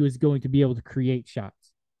like he was going to be able to create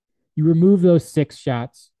shots. You remove those 6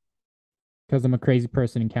 shots because I'm a crazy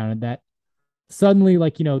person and counted that. Suddenly,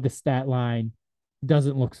 like, the stat line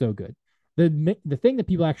doesn't look so good. The thing that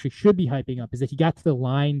people actually should be hyping up is that he got to the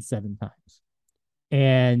line 7 times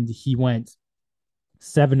and he went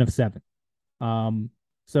 7 of 7.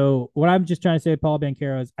 So what I'm just trying to say with Paul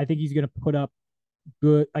Banchero is I think he's going to put up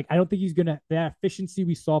good. Like, I don't think he's going to, that efficiency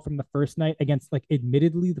we saw from the first night against, like,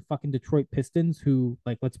 admittedly, the fucking Detroit Pistons, who,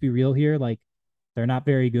 like, let's be real here, like, they're not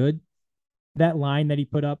very good. That line that he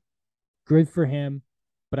put up, good for him.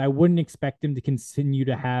 But I wouldn't expect him to continue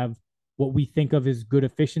to have what we think of as good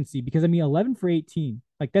efficiency because, I mean, 11 for 18,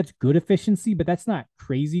 like, that's good efficiency, but that's not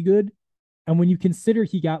crazy good. And when you consider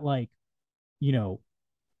he got, like, you know,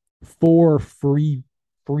 4 free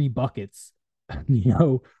buckets, you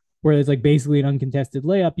know, where it's like basically an uncontested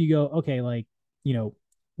layup, you go, okay, like, you know,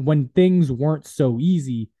 when things weren't so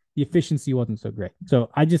easy, the efficiency wasn't so great.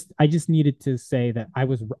 So I just needed to say that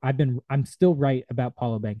I'm still right about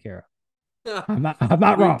Paulo Banchero. I'm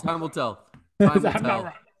not wrong. Time will tell. Time will I'm not tell.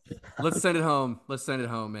 wrong. Let's send it home. Let's send it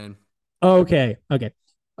home, man. Okay, okay.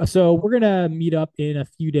 So we're gonna meet up in a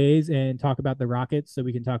few days and talk about the Rockets, so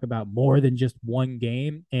we can talk about more than just one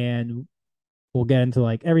game, and we'll get into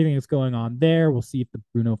like everything that's going on there. We'll see if the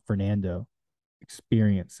Bruno Fernando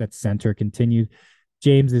experience at center continued.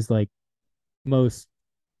 James is like most,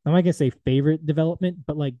 I'm not gonna say favorite development,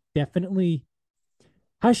 but like definitely.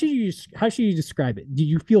 How should you describe it? Do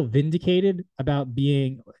you feel vindicated about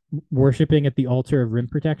being worshiping at the altar of rim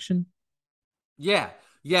protection? Yeah.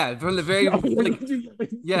 Yeah. From the very like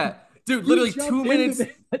yeah. Dude, You literally jumped into 2 minutes,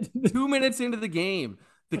 that. 2 minutes into the game,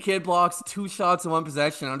 the kid blocks 2 shots in one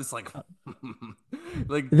possession. I'm just like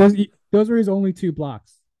like those, those were his only 2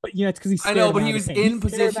 blocks. But it's because he I scared know, him but out he of the was paint. He in scared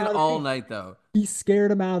him position out of the all paint. night though. He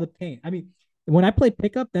scared him out of the paint. I mean, when I play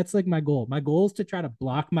pickup, that's like my goal. My goal is to try to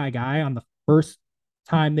block my guy on the first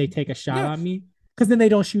time they take a shot Yeah. on me, because then they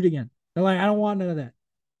don't shoot again. They're like, I don't want none of that.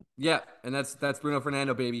 Yeah. And that's Bruno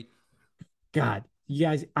Fernando, baby. God, you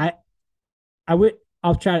guys, I would,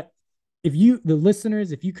 I'll try to, if you, the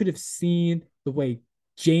listeners, if you could have seen the way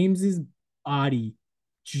James's body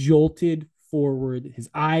jolted forward, his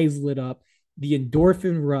eyes lit up, the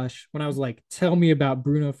endorphin rush when I was like, tell me about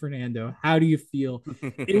Bruno Fernando. How do you feel?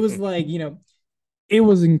 It was like, it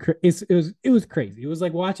was crazy. It was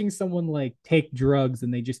like watching someone like take drugs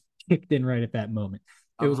and they just kicked in right at that moment.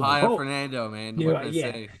 It I'm was like, high on oh, Fernando, man. What yeah, can I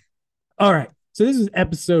yeah. say? All right. So this is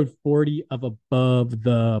episode 40 of Above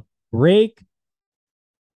the Break.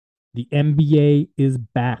 The NBA is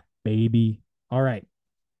back, baby. All right.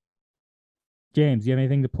 James, you have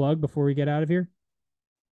anything to plug before we get out of here?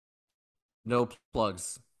 No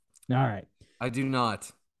plugs. All right. I do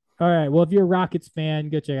not. All right. Well, if you're a Rockets fan,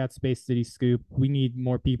 go check out Space City Scoop. We need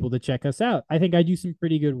more people to check us out. I think I do some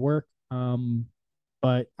pretty good work,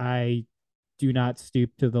 but I do not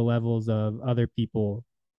stoop to the levels of other people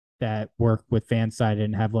that work with Fansided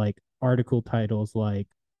and have like article titles like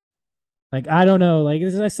I don't know, like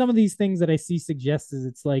there's like some of these things that I see suggested.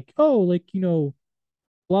 It's like, oh, like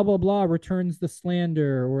blah blah blah returns the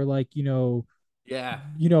slander, or like Yeah.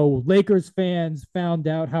 Lakers fans found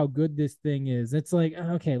out how good this thing is. It's like,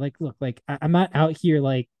 okay, like, look, like, I'm not out here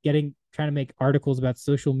like trying to make articles about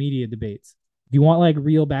social media debates. If you want like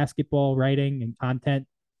real basketball writing and content,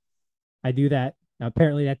 I do that. Now,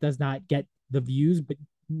 apparently that does not get the views, but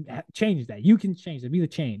change that. You can change that. Be the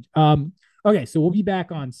change. Okay, so we'll be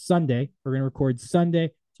back on Sunday. We're gonna record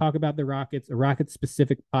Sunday, talk about the Rockets, a Rockets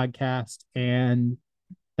specific podcast, and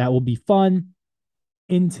that will be fun.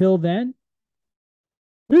 Until then,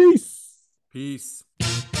 peace. Peace.